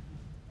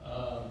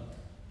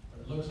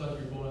 It looks like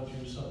you're going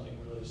through something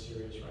really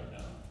serious right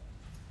now.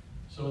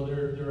 So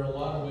there are a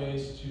lot of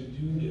ways to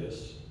do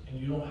this, and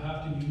you don't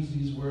have to use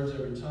these words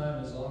every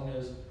time, as long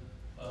as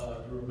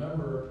you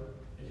remember,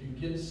 if you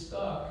get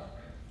stuck,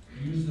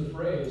 use the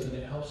phrase, and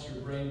it helps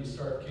your brain to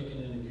start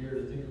kicking into gear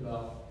to think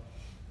about,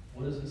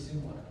 what does it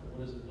seem like, or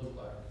what does it look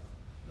like,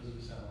 what does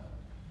it sound like?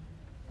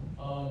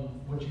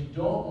 What you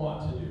don't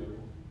want to do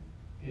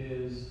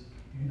is,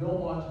 you don't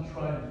want to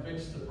try and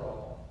fix the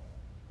problem.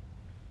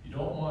 You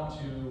don't want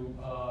to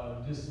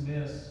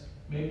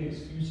make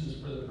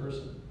excuses for the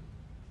person,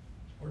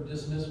 or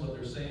dismiss what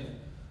they're saying.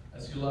 I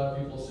see a lot of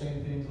people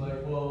saying things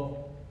like,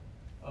 well,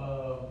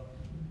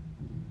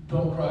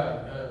 don't cry,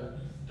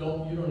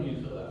 you don't need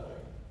to feel that way.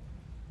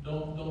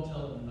 Don't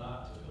tell them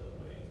not to feel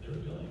the way they're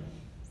feeling.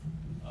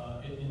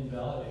 It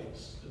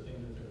invalidates the thing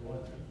that they're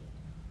going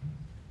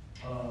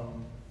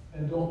through.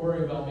 And don't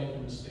worry about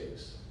making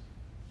mistakes.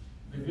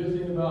 The good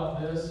thing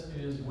about this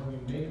is when you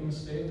make a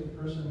mistake,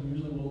 the person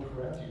usually will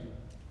correct you.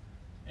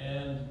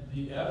 And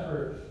the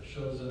effort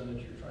shows them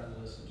that you're trying to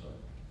listen to them.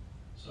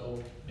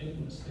 So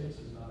making mistakes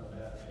is not a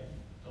bad thing.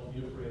 Don't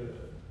be afraid of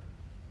it.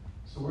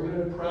 So we're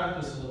going to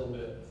practice a little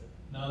bit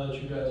now that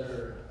you guys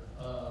are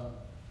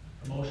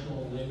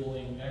emotional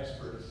labeling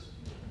experts.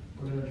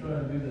 We're going to try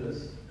and do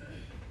this.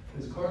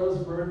 It's Carla's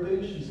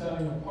birthday. She's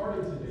having a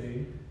party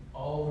today.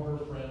 All of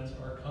her friends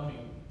are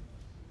coming.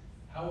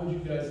 How would you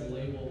guys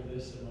label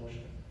this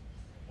emotion,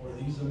 or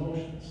these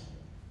emotions?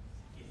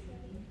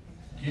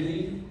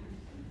 Giddy,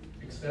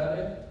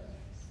 ecstatic,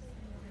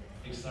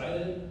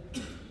 excited,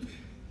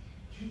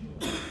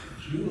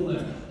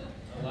 jubilant.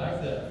 I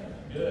like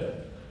that.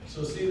 Good.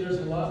 So see, there's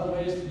a lot of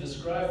ways to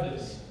describe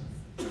this.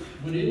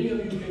 Would any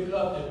of you pick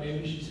up that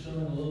maybe she's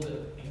feeling a little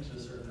bit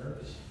anxious or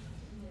nervous?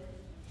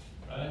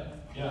 Right?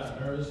 Yeah,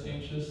 nervous,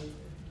 anxious.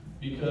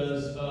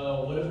 Because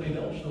what if they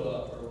don't show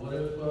up? Or what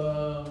if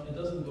it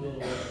doesn't go the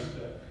way I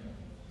expect?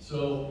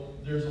 So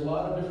there's a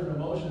lot of different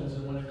emotions,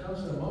 and when it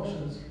comes to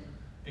emotions,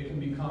 it can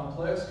be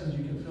complex because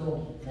you can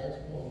feel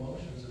multiple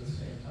emotions at the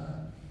same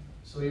time.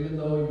 So even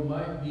though you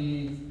might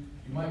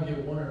get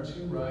one or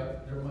two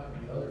right, there might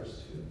be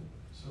others too.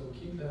 So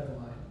keep that in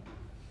mind.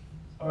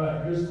 All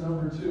right, here's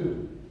number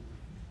 2.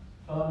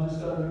 Tom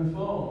just got a new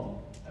phone.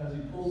 As he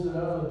pulls it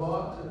out of the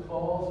box, it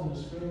falls and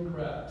the screen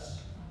cracks.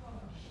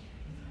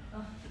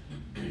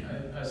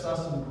 I saw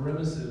some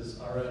grimaces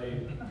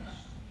already.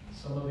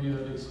 Some of you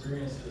have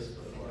experienced this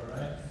before,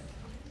 right?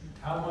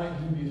 How might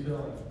you be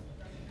feeling?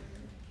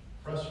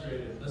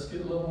 Frustrated. Let's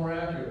get a little more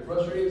accurate.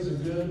 Frustrated is a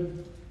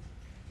good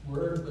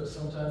word, but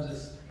sometimes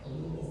it's a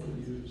little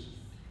overused.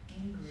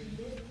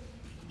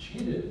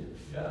 Cheated.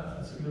 Yeah,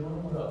 that's a good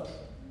one. What else?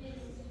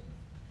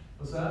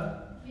 What's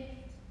that?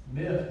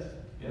 Miffed.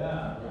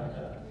 Yeah, I like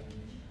that.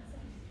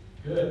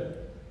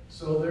 Good.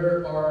 So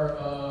there are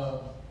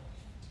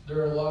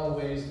a lot of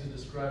ways to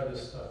describe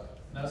this stuff.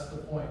 And that's the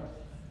point.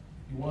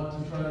 You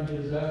want to try and get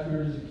as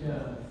accurate as you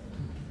can.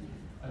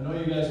 I know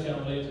you guys can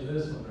relate to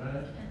this one,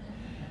 right?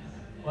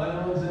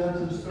 Final exams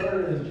have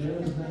started, and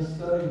Jim's been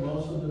studying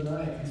most of the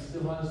night. He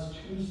still has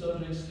 2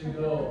 subjects to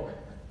go.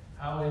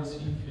 How is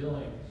he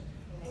feeling?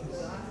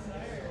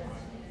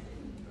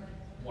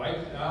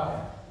 Wiped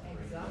out.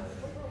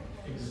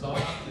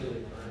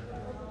 Exhausted.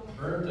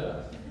 Burnt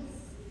out.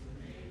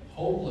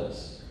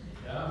 Hopeless.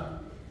 Yeah.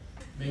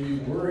 Maybe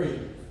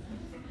worried.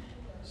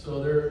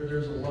 So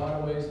there's a lot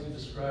of ways to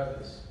describe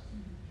this.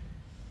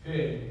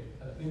 Okay,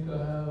 I think I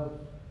have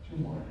 2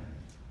 more.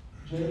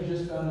 Jenny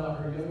just found out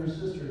her younger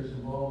sister is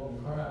involved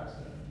in a car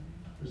accident.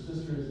 Her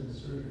sister is in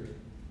surgery.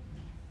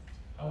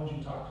 How would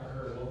you talk to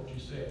her? What would you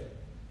say?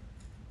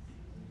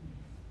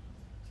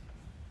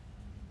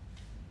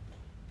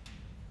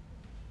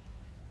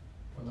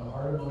 When the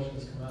hard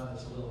emotions come out,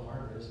 it's a little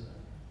harder, isn't it?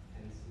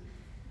 Pensive.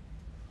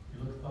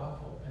 You look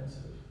thoughtful,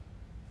 pensive.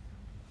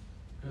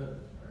 Good.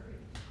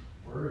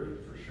 Worried,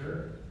 for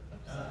sure.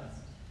 Yeah.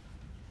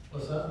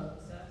 What's that?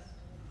 Obsessed.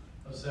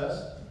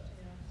 Obsessed?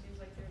 Yeah, seems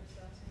like they're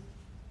obsessing.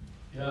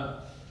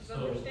 Yeah. It's So,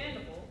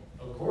 understandable.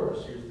 of course,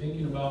 you're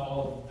thinking about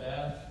all the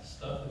bad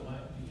stuff that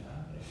might be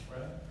happening,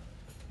 right?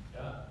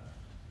 Yeah.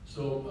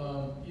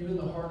 So, even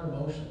the hard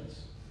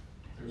emotions,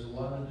 there's a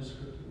lot of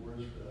descriptive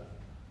words for that.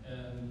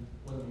 And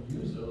when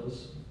we use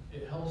those,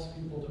 it helps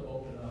people to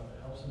open up.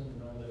 It helps them to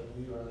know that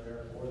we are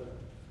there for them.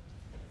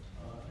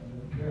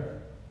 And we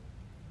care.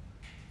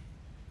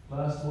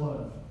 Last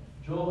one.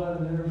 Joel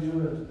had an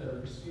interview at a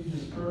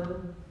prestigious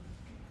firm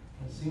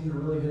and seemed to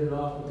really hit it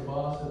off with the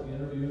boss at the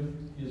interview.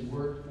 He has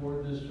worked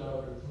for this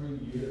job for 3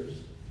 years.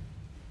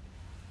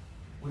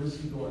 What is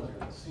he going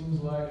through? It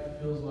seems like, it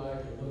feels like,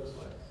 it looks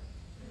like.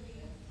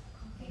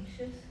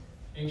 Anxious.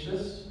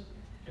 Anxious?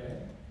 Okay.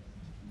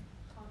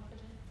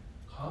 Confident.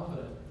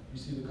 Confident. You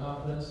see the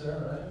confidence there,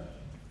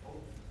 right?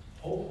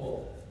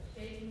 Hopeful.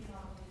 Shading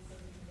confidence so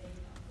we can make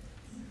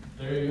confidence.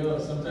 There you go.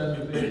 Sometimes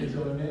we fake it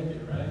until we make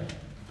it, right?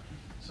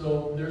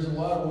 So there's a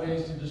lot of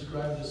ways to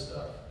describe this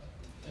stuff.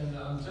 And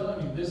I'm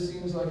telling you, this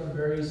seems like a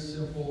very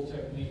simple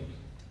technique.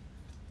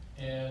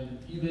 And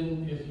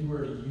even if you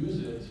were to use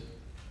it,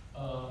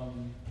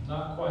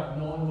 not quite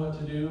knowing what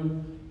to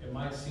do, it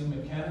might seem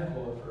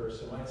mechanical at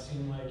first. It might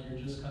seem like you're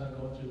just kind of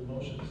going through the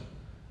motions.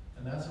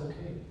 And that's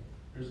okay.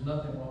 There's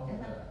nothing wrong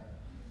with that.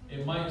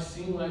 It might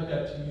seem like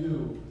that to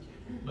you,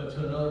 but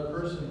to another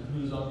person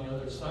who's on the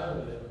other side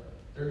of it,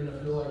 they're going to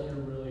feel like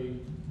you're really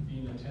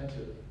being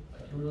attentive,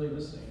 like you're really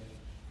listening,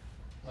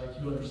 like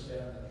you understand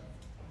them.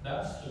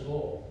 That's the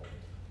goal.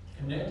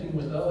 Connecting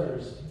with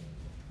others,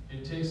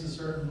 it takes a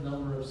certain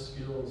number of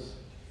skills.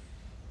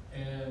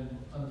 And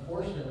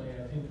unfortunately,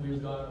 I think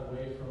we've gotten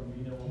away from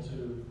being able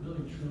to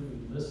really truly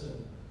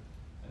listen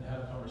and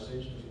have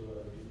conversations with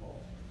other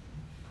people.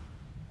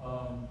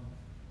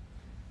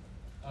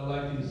 I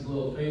like these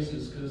little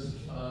faces because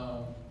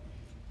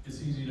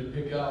it's easy to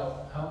pick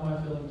out, how am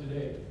I feeling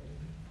today?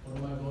 What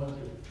am I going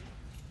through?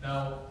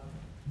 Now,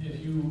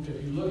 if you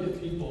look at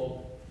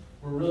people,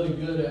 we're really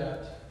good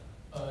at,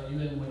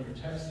 even when you're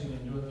texting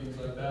and doing things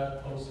like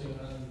that, posting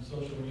on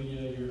social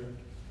media, you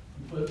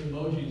put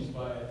emojis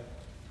by it.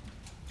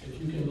 If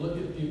you can look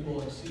at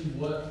people and see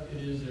what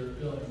it is they're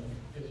feeling,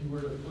 if you were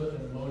to put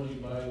an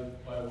emoji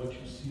by what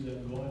you see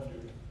them going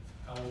through,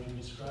 how would you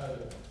describe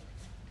it?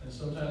 And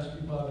sometimes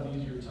people have an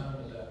easier time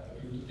with that.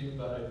 If you think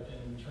about it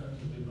in terms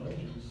of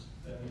emojis,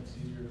 then it's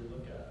easier to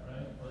look at,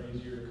 right? Or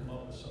easier to come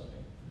up with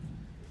something.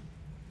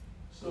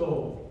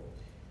 So,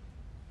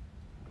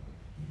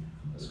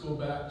 let's go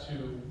back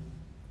to,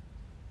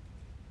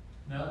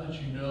 now that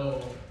you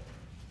know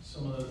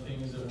some of the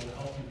things that will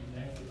help you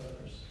connect with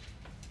others,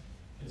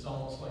 it's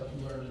almost like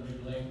you learned a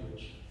new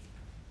language.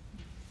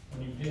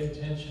 When you pay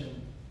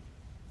attention,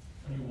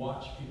 when you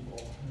watch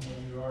people, and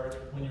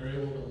when you're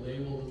able to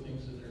label the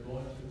things that they're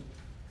going through,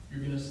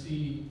 you're going to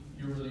see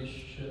your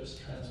relationships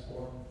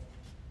transform.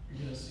 You're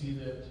going to see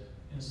that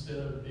instead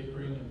of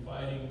bickering and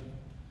fighting,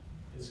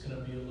 it's going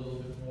to be a little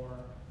bit more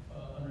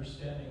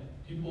understanding.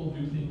 People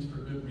do things for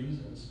good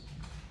reasons.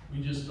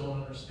 We just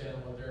don't understand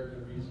what their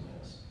good reason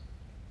is.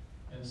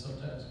 And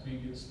sometimes we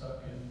get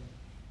stuck in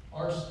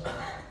our stuff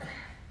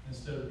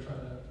instead of trying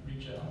to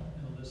reach out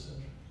and listen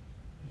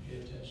and pay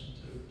attention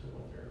to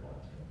what they're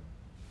going through.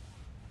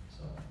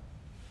 So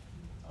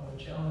I would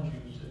challenge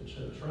you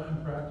to try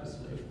and practice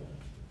labeling.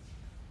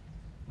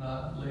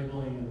 Not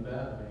labeling in a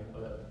bad way,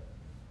 but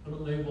put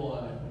a label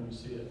on it when you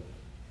see it.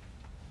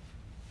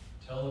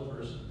 Tell the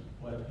person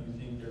what you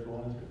think they're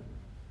going through.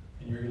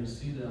 And you're going to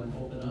see them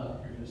open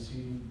up. You're going to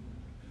see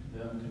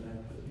them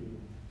connect with you.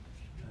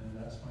 And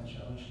that's my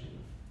challenge to you.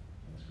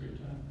 Thanks for your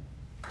time.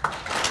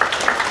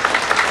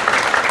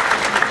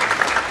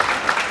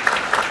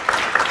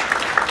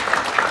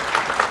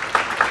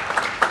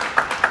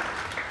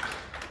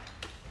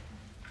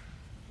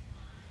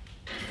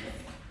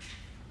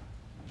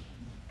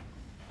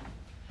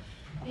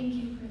 Thank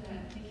you for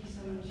that. Thank you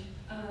so much.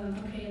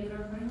 Okay, and then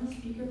our final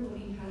speaker will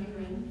be Patti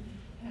Wren.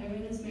 Patti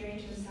Wren is married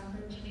to a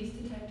Stafford police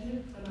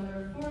detective, the mother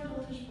of 4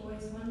 adultish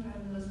boys, 1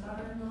 fabulous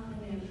daughter-in-law,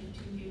 and aunt of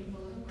 2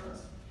 beautiful little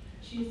girls.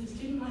 She is the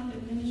student life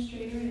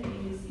administrator at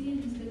EAC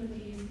and has been with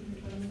EAC for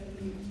 27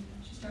 years.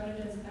 She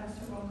started as a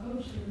basketball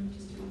coach and moved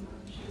to student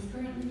life. She is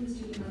currently the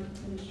student life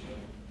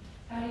administrator.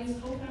 Patti is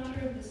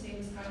co-founder of the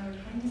Save a Skylar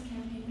Kindness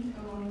campaign,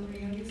 along with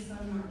her youngest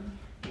son, Mark.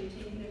 They've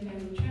taken a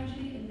family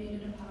tragedy and made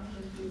it a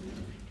popular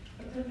movement.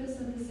 The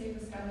purpose of the Save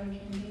a Skylar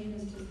campaign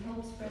is to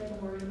help spread the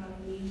word about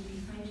the need to be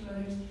kind to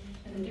others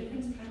and the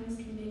difference kindness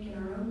can make in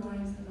our own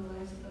lives and the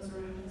lives of those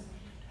around us.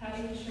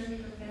 Patti has shared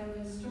her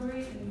family's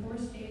story in 4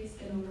 states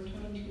and over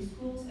 22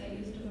 schools at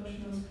youth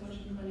devotionals,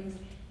 coaching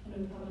clinics, and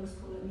with public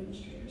school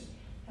administrators.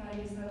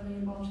 Patti is heavily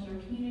involved in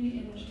our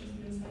community and will share some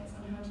insights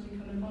on how to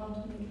become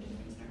involved and make a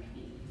difference in our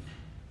community.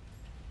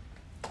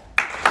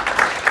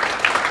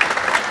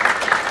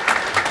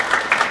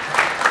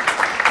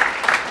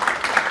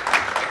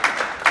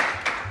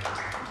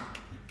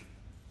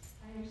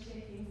 I'm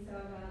shaking so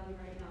badly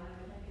right now. I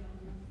wish I could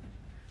almost.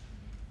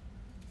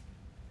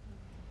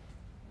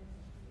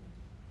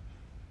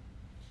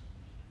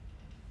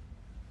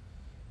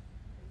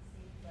 It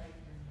seems like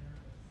you're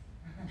nervous.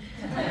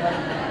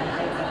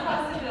 It's a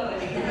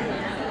possibility.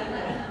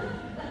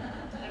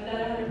 I'm not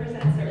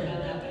 100% certain on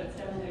that, but it's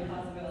definitely a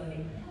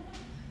possibility.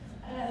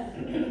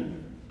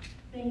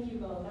 Thank you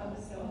both. That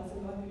was so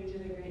awesome. Both of you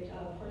did a great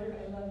job. Porter,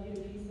 I love you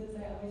to pieces. I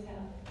always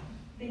have.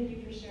 Thank you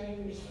for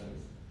sharing your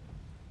stories.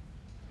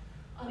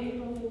 On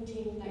April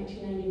 15,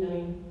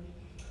 1999,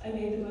 I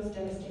made the most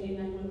devastating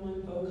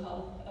 911 phone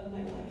call of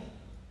my life.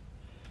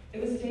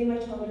 It was the day my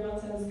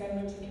 12-year-old son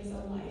Skylar took his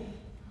own life.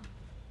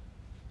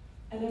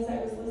 And as I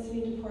was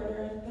listening to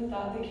Porter, the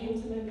thought that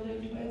came to my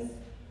mind was,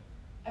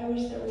 I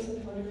wish there was a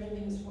Porter in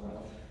his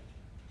world.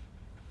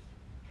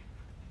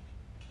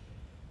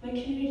 My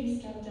community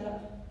stepped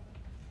up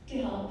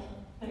to help.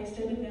 My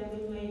extended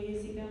family, my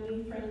EAC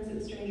family, friends,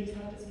 and strangers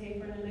helped us pay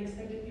for an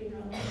unexpected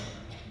funeral.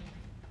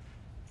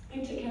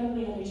 They took care of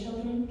my other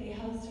children, they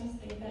housed us,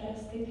 they fed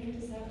us, they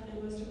picked us up,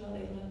 and most of all,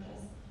 they loved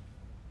us.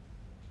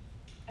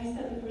 I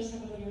spent the first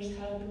several years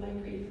caught up in my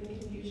grief and the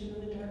confusion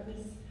and the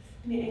darkness,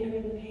 and the anger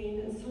and the pain,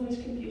 and so much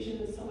confusion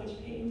and so much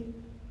pain.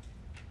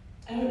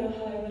 I didn't know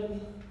how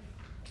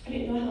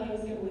I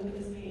was going to live with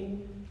this pain,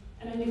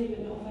 and I didn't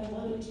even know if I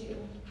wanted to.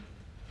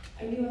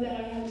 I knew that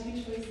I had 2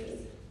 choices.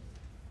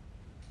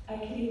 I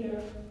could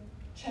either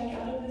check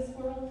out of this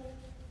world,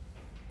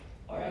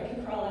 or I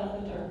could crawl out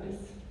of the darkness.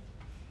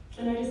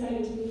 And I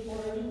decided to move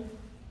forward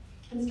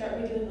and start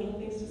by doing little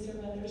things to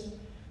serve others.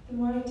 The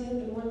more I did,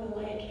 the more the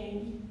light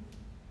came.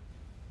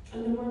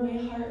 And the more my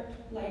heart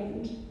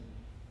lightened.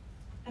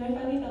 And I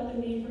finally felt the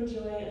need for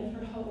joy and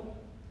for hope.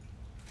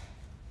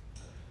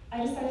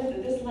 I decided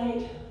that this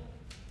light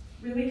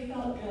really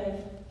felt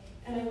good,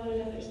 and I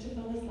wanted others to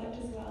feel this light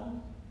as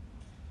well.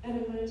 And I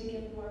wanted to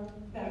give more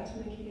back to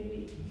my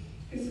community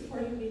who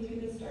supported me through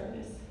this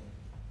darkness.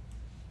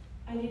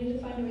 I needed to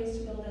find ways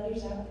to build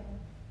others up,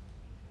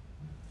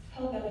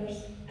 help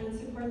others, and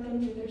support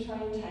them through their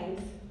trying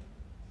times.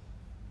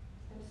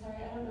 I'm sorry,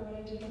 I don't know what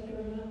I did with the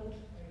remote.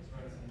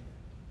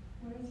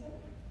 Where is it?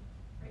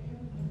 Right here?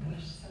 Oh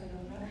gosh, sorry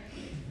about that.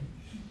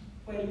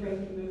 Way to break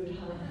the mood,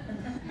 huh?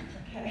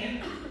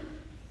 Okay.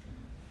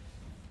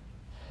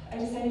 I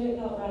decided it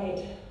felt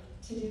right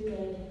to do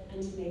good and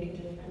to make a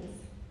difference.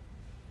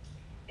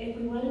 If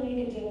we want to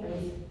make a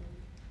difference,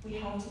 we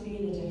have to be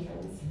the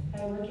difference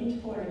by working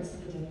towards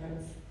the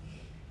difference.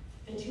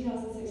 In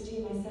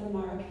 2016, my son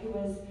Mark, who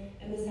was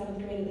in the 7th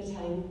grade at the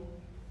time,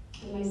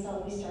 and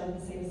myself, we started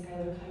the Save a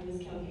Skylar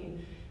Kindness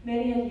campaign.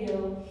 Many of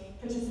you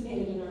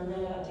participated in our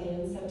Red Out Day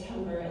in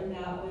September, and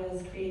that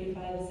was created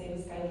by the Save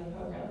a Skylar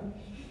program.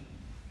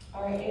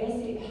 Our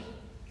ASC,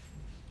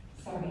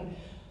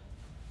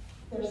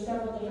 there are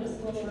several different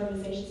schools and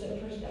organizations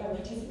that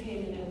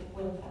participated in it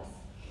with us.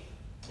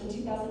 In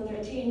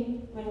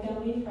 2013, my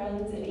family,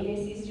 friends, and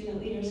EAC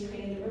student leaders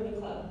created the Ribbon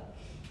Club.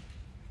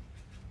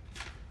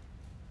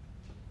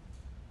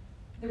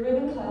 The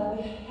Ribbon Club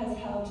has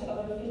helped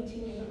over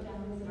 15 different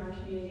families in our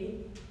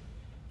community.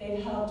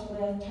 They've helped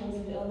with times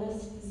of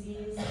illness,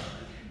 disease,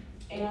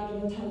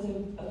 and with times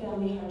of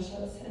family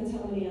hardships, and so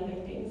many other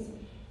things.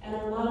 And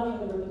our motto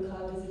for the Ribbon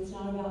Club is, it's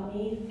not about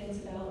me, it's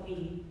about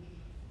we.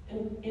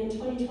 In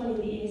 2020,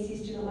 the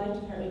EAC Student Life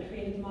Department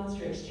created the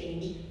Monster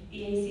Exchange,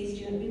 EAC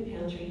Student Food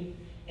Pantry.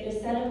 It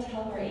is set up to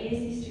help our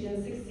EAC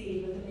students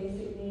succeed with the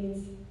basic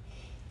needs.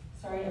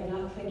 Sorry, I'm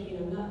not clicking,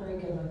 I'm not very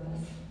good with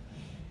this.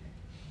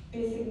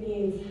 Basic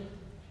needs.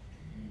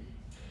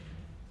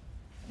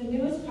 The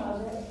newest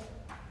project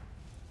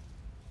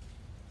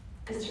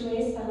is to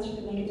raise funds for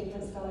the Make a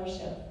Difference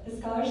Scholarship. The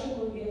scholarship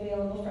will be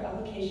available for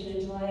application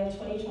in July of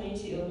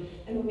 2022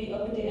 and will be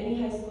open to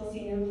any high school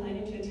senior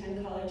planning to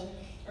attend college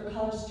or a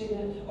college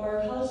student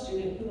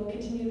who will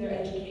continue their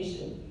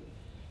education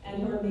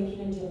and who are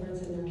making a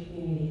difference in their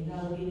community.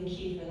 That will be the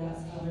key for that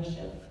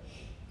scholarship.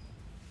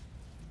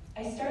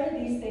 I started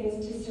these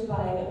things to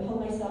survive and pull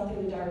myself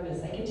through the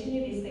darkness. I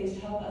continue these things to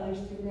help others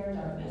through their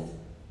darkness.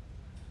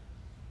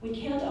 We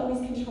can't always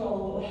control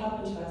what will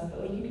happen to us,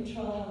 but we can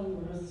control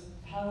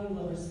how we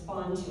will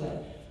respond to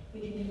it. We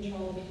can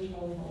control the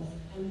controllables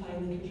and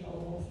find the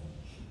controllables.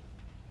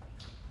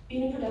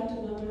 Being a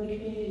productive member of the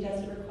community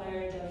doesn't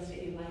require a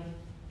devastating life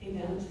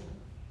event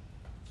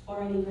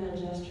or any grand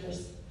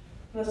gestures.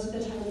 Most of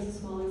the time it's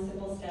small and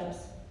simple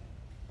steps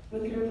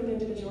with a group of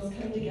individuals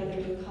coming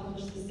together to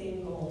accomplish the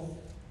same goals.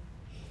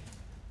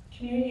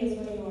 Community is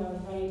where you are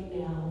right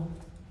now.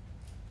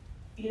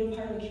 Being a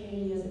part of the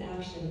community is an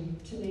action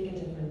to make a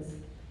difference.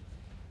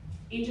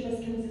 Each of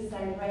us can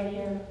decide right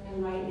here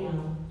and right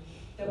now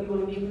that we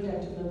want to be a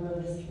productive member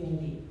of this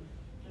community.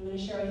 I'm going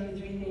to share with you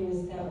 3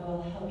 things that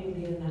will help you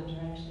lead in that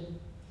direction.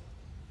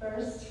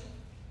 First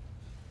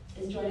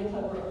is join a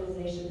club or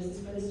organization. This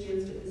is for the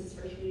students, but this is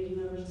for community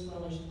members as well.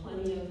 There's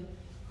plenty of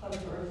clubs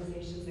or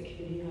organizations that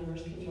community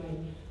members can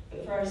join.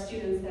 But for our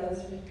students,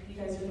 you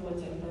guys are the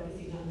ones I'm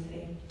focusing on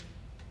today.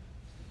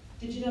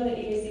 Did you know that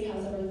EAC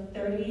has over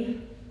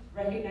 30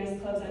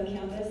 recognized clubs on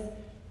campus,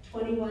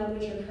 21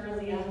 which are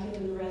currently active,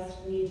 and the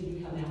rest need to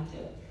become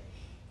active?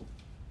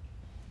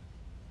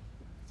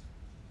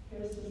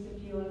 Here's just a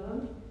few of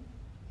them.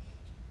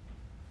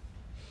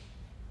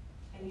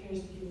 And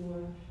here's a few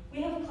more.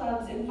 We have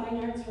clubs in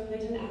fine arts,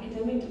 religion,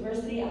 academic,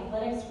 diversity,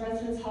 athletics,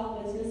 residence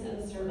hall, business,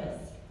 and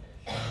service.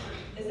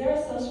 Is there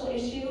a social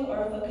issue or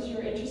a focus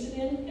you're interested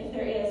in? If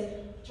there is,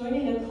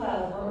 joining a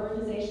club or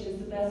organization is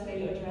the best way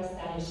to address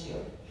that issue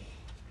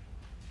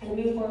and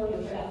move forward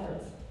with your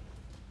efforts.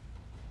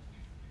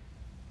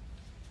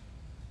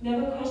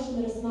 Never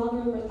question that a small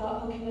group or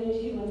thoughtful,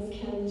 committed humans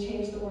can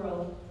change the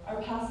world.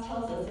 Our past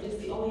tells us it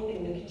is the only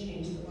thing that can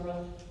change the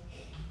world.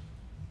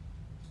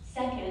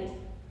 Second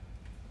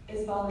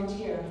is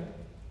volunteer.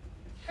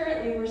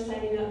 Currently, we're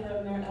signing up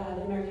for the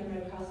American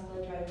Red Cross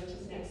Blood Drive, which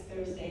is next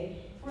Thursday.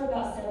 We're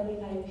about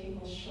 75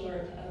 people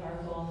short of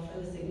our goal for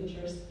the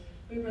signatures.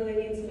 We really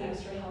need some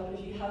extra help.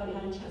 If you haven't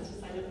had a chance to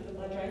sign up for the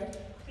blood drive,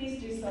 please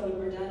do so when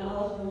we're done.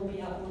 All of them will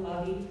be out in the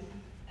lobby.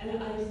 And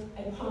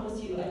I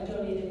promise you, I've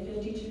donated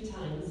 52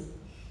 times,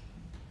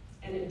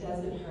 and it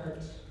doesn't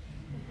hurt.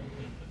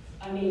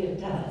 I mean, it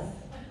does,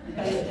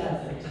 but it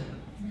doesn't.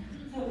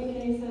 Does that make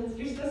any sense?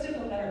 You're supposed to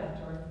feel better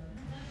afterward.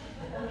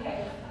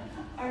 Okay.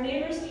 Our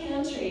neighbor's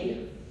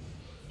pantry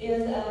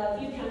is a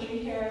food pantry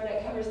here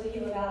that covers the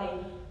Gila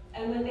Valley.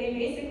 And what they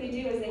basically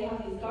do is they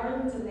have these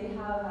gardens and they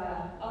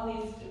have all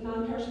these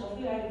non-perishable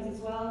food items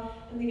as well,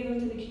 and they give them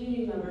to the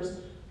community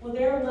members. Well,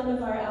 they're one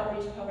of our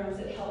outreach programs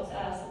that helps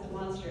us at the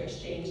Monster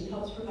Exchange and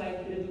helps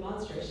provide food at the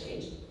Monster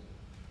Exchange.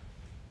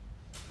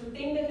 The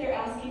thing that they're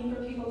asking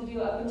for people to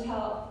do up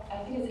until, I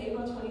think it's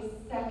April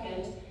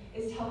 22nd,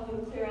 is to help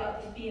them clear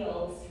out the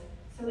fields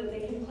so that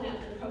they can plant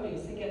their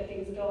produce and get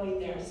things going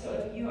there. So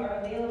if you are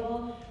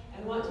available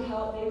and want to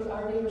help,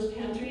 our Neighbors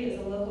Pantry is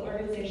a local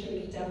organization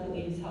that can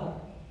definitely use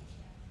help.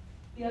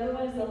 The other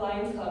one is the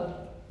Lions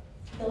Club.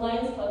 The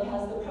Lions Club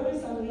has the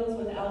Produce on Wheels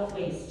Without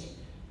Waste.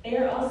 They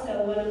are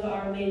also one of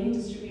our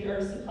main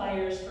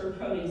suppliers for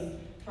produce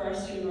for our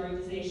student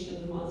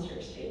organization, the Monster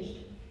Exchange.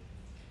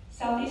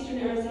 Southeastern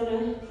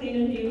Arizona Clean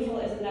and Beautiful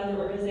is another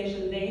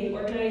organization. They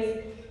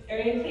organize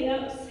area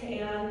cleanups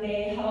and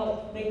they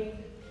help make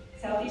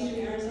Southeastern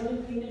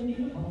Arizona clean and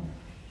beautiful.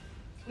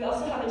 We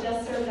also have a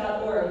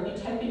justserve.org.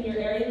 You type in your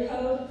area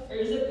code or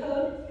your zip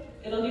code,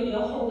 it'll give you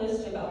a whole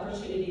list of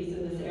opportunities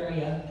in this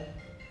area.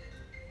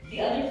 The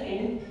other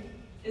thing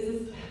is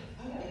this,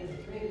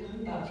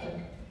 I'm about to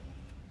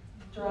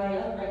dry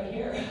up right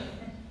here.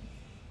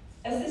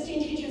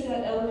 Assisting teachers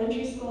at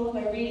elementary school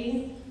by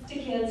reading to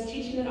kids,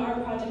 teaching an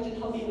art project, and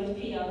helping with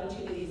PE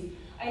opportunities.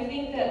 I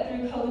think that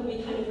through COVID,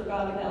 we kind of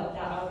forgot about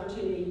that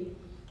opportunity.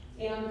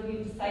 And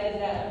we decided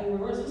that, we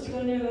weren't supposed to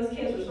go near those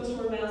kids, we're supposed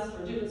to wear masks,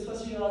 we're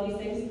supposed to do all these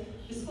things.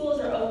 The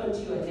schools are open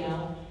to it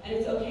now, and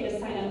it's okay to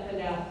sign up for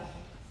that.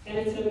 And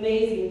it's an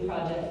amazing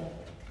project.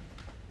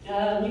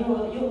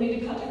 You'll need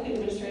to contact the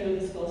administrator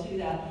of the school to do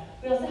that.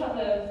 We also have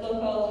a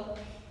local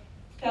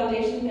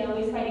foundation,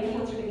 Families Fighting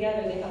Cancer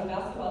Together. They had a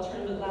basketball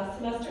tournament last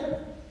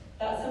semester.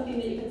 That's something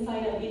that you can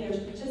sign up either to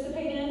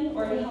participate in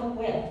or to help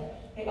with.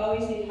 They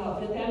always need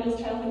help. The Families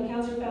Childhood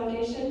Cancer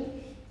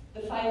Foundation,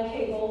 the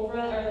 5K Gold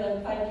Run, or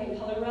the 5K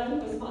Color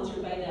Run was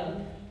sponsored by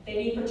them. They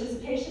need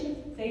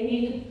participation. They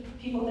need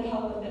people to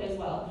help with it as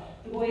well.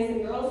 The Boys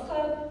and Girls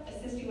Club,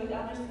 assisting with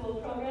after-school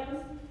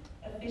programs,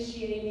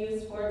 officiating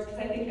youth sports, because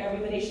I think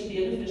everybody should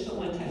be an official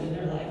one time in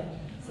their life,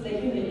 so they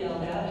can get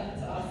yelled at.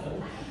 It's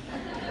awesome.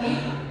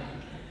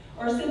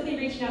 Or simply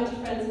reaching out to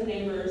friends and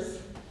neighbors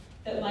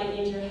that might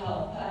need your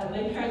help.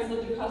 My parents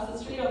lived across the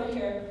street over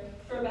here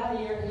for about 1.5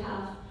 years,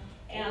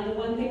 And the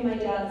one thing my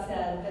dad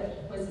said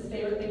that was his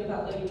favorite thing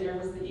about living there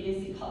was the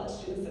EAC college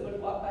students that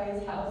would walk by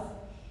his house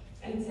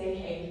and say,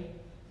 hey,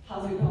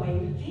 how's it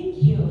going?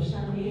 Thank you,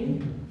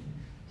 Charmaine.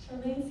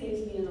 Charmaine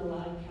saves me in a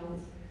lot of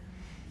counts.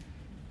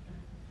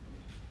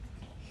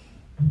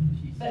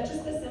 But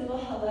just the simple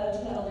hello to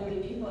the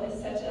elderly people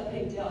is such a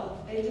big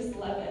deal. They just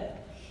love it.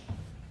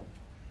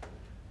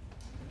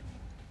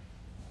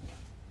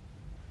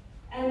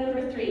 And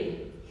number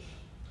 3,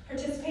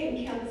 participate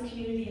in campus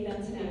community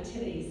events and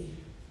activities.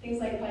 Things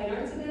like fine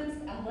arts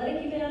events,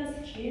 athletic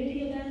events,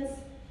 community events,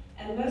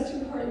 and most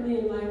importantly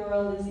in my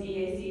world is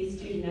EAC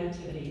student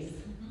activities.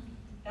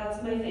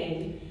 That's my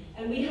thing.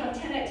 And we have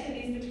 10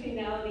 activities between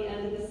now and the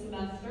end of the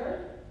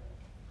semester.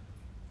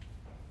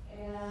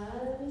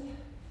 And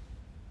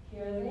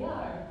here they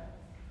are.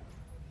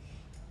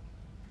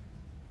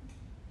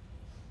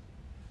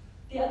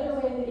 The other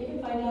way that you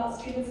can find out,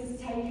 students, this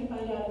is how you can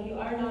find out if you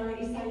aren't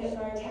already signed up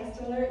for our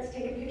text alerts.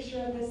 Take a picture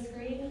of this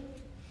screen.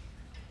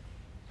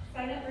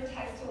 Sign up for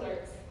text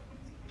alerts.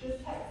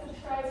 Just text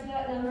subscribe to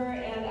that number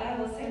and I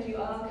will send you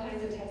all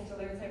kinds of text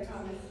alerts, I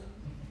promise.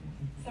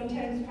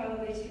 Sometimes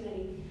probably too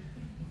many.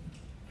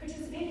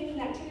 Participating in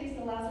activities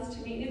allows us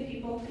to meet new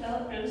people,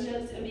 develop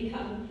friendships, and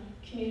become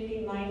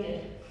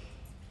community-minded.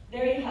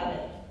 There you have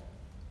it.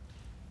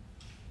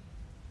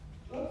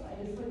 Whoops,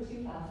 I just went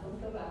too fast.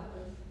 Let's go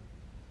backwards.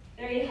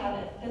 There you have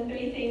it. The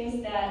 3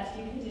 things that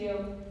you can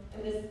do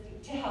in this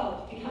to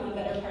help become a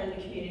better part of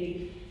the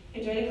community.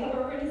 Join a club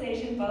or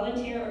organization,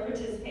 volunteer, or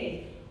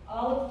participate.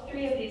 All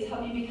 3 of these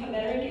help you become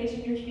better engaged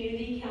in your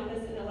community,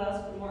 campus, and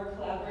allows for more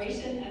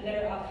collaboration and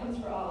better outcomes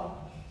for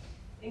all.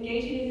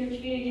 Engaging in your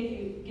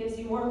community gives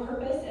you more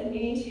purpose and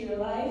meaning to your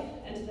life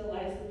and to the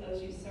lives of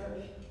those you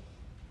serve.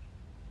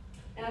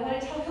 Now I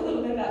want to talk a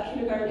little bit about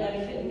kindergarten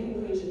etiquette in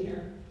conclusion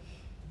here.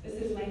 This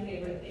is my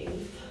favorite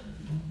thing.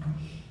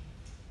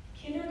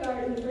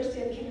 Kindergarten, the first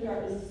day of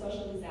kindergarten is a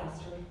social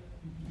disaster.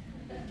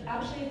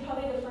 Actually,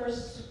 probably the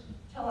first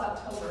till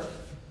October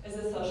is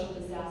a social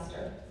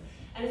disaster.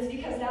 And it's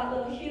because that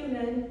little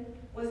human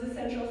was the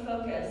central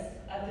focus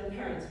of their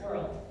parents'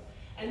 world.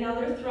 And now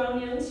they're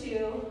thrown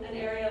into an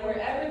area where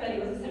everybody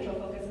was the central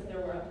focus of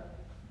their world.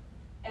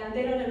 And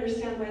they don't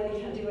understand why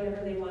they can't do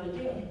whatever they want to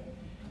do.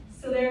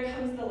 So there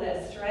comes the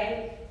list,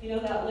 right? You know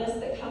that list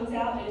that comes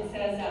out and it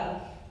says,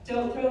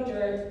 don't throw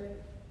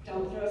dirt,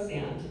 don't throw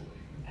sand.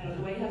 I don't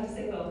know why you have to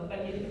say both,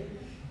 but you do.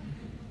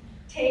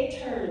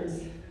 Take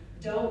turns,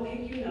 don't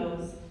pick your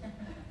nose.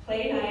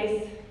 Play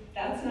nice,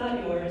 that's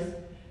not yours.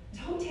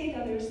 Don't take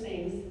others'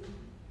 things.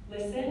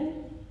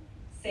 Listen,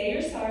 say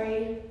you're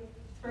sorry,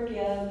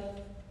 forgive,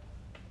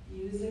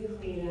 use a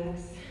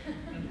Kleenex.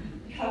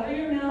 Cover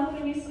your mouth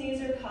when you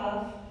sneeze or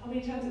cough. How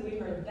many times have we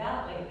heard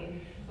that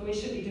lately? But we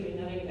should be doing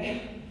that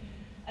anyway.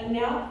 A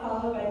nap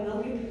followed by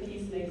milk and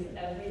cookies makes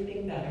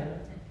everything better.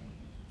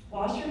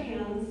 Wash your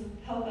hands,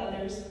 help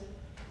others,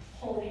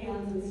 hold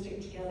hands and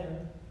stick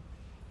together.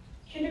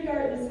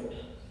 Kindergarten is,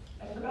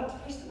 I forgot to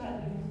push the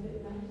button,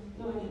 didn't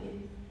I? No, I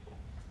didn't.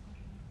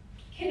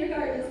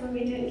 Kindergarten is when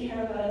we didn't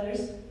care about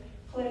others'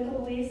 political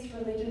beliefs,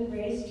 religion,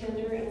 race,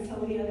 gender, and so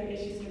many other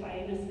issues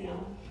dividing us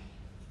now.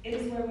 It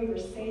is where we were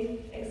safe,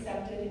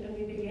 accepted, and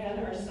we began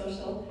our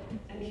social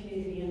and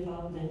community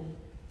involvement.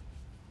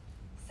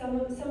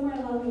 Somewhere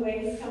along the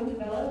way, some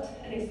developed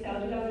and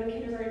expounded on their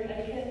kindergarten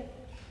etiquette,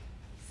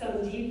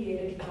 some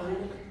deviated from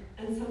it,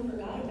 and some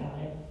forgot about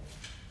it.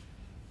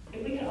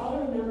 If we could all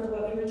remember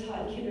what we were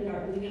taught in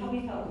kindergarten and how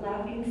we felt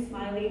laughing,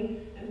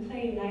 smiling, and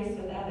playing nice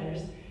with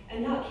others,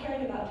 and not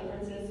caring about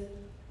differences,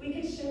 we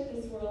could shift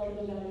this world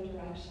in a better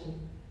direction.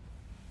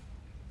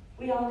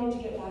 We all need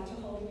to get back to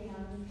holding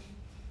hands,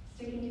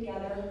 sticking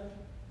together,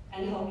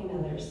 and helping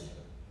others.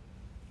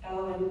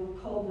 Oh,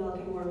 and cold milk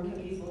and warm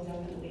cookies will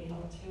definitely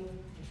help too.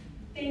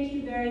 Thank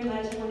you very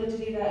much. I wanted to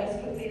do that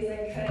as quickly as I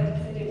could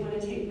because I didn't want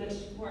to take much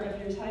more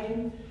of your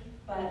time,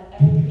 but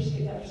I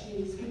appreciate the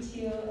opportunity to speak to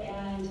you.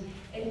 And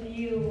if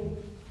you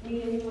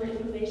need any more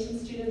information,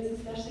 students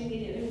especially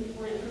need any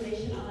more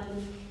information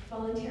on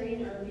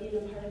volunteering or being a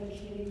part of the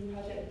community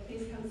project,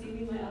 please come see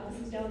me. My office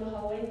is down the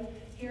hallway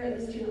here in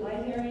the student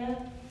life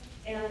area.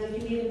 And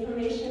if you need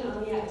information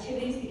on the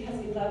activities, because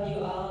we love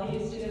you all,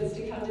 you students,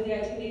 to come to the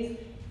activities,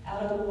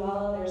 out on the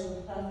wall there's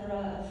a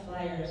plethora of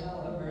flyers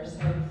all over. So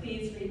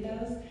please read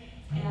those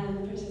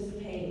and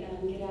participate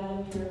and get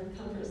out of your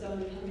comfort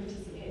zone and come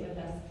participate with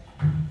us.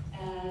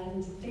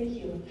 And thank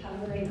you.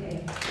 Have a great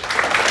day.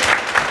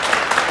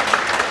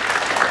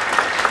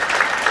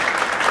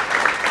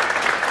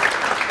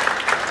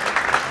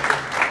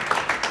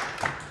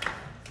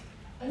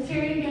 Let's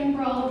hear it again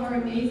for all of our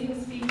amazing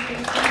speakers.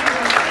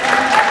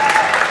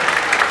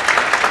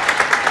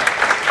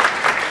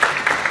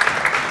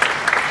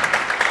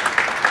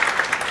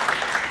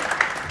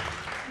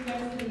 You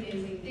guys did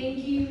amazing. Thank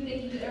you.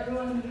 Thank you to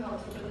everyone who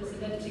helped put this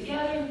event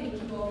together. Thank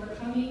you all for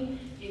coming.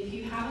 If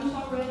you haven't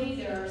already,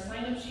 there are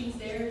sign-up sheets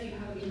there if you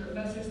have any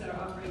professors that are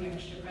offering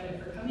extra credit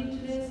for coming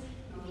to this.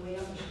 And on the way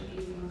out, there should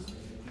be some monsters.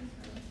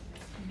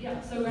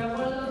 Yeah, so grab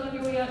one of those on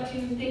your way out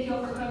too. Thank you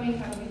all for coming.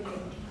 Have a good day.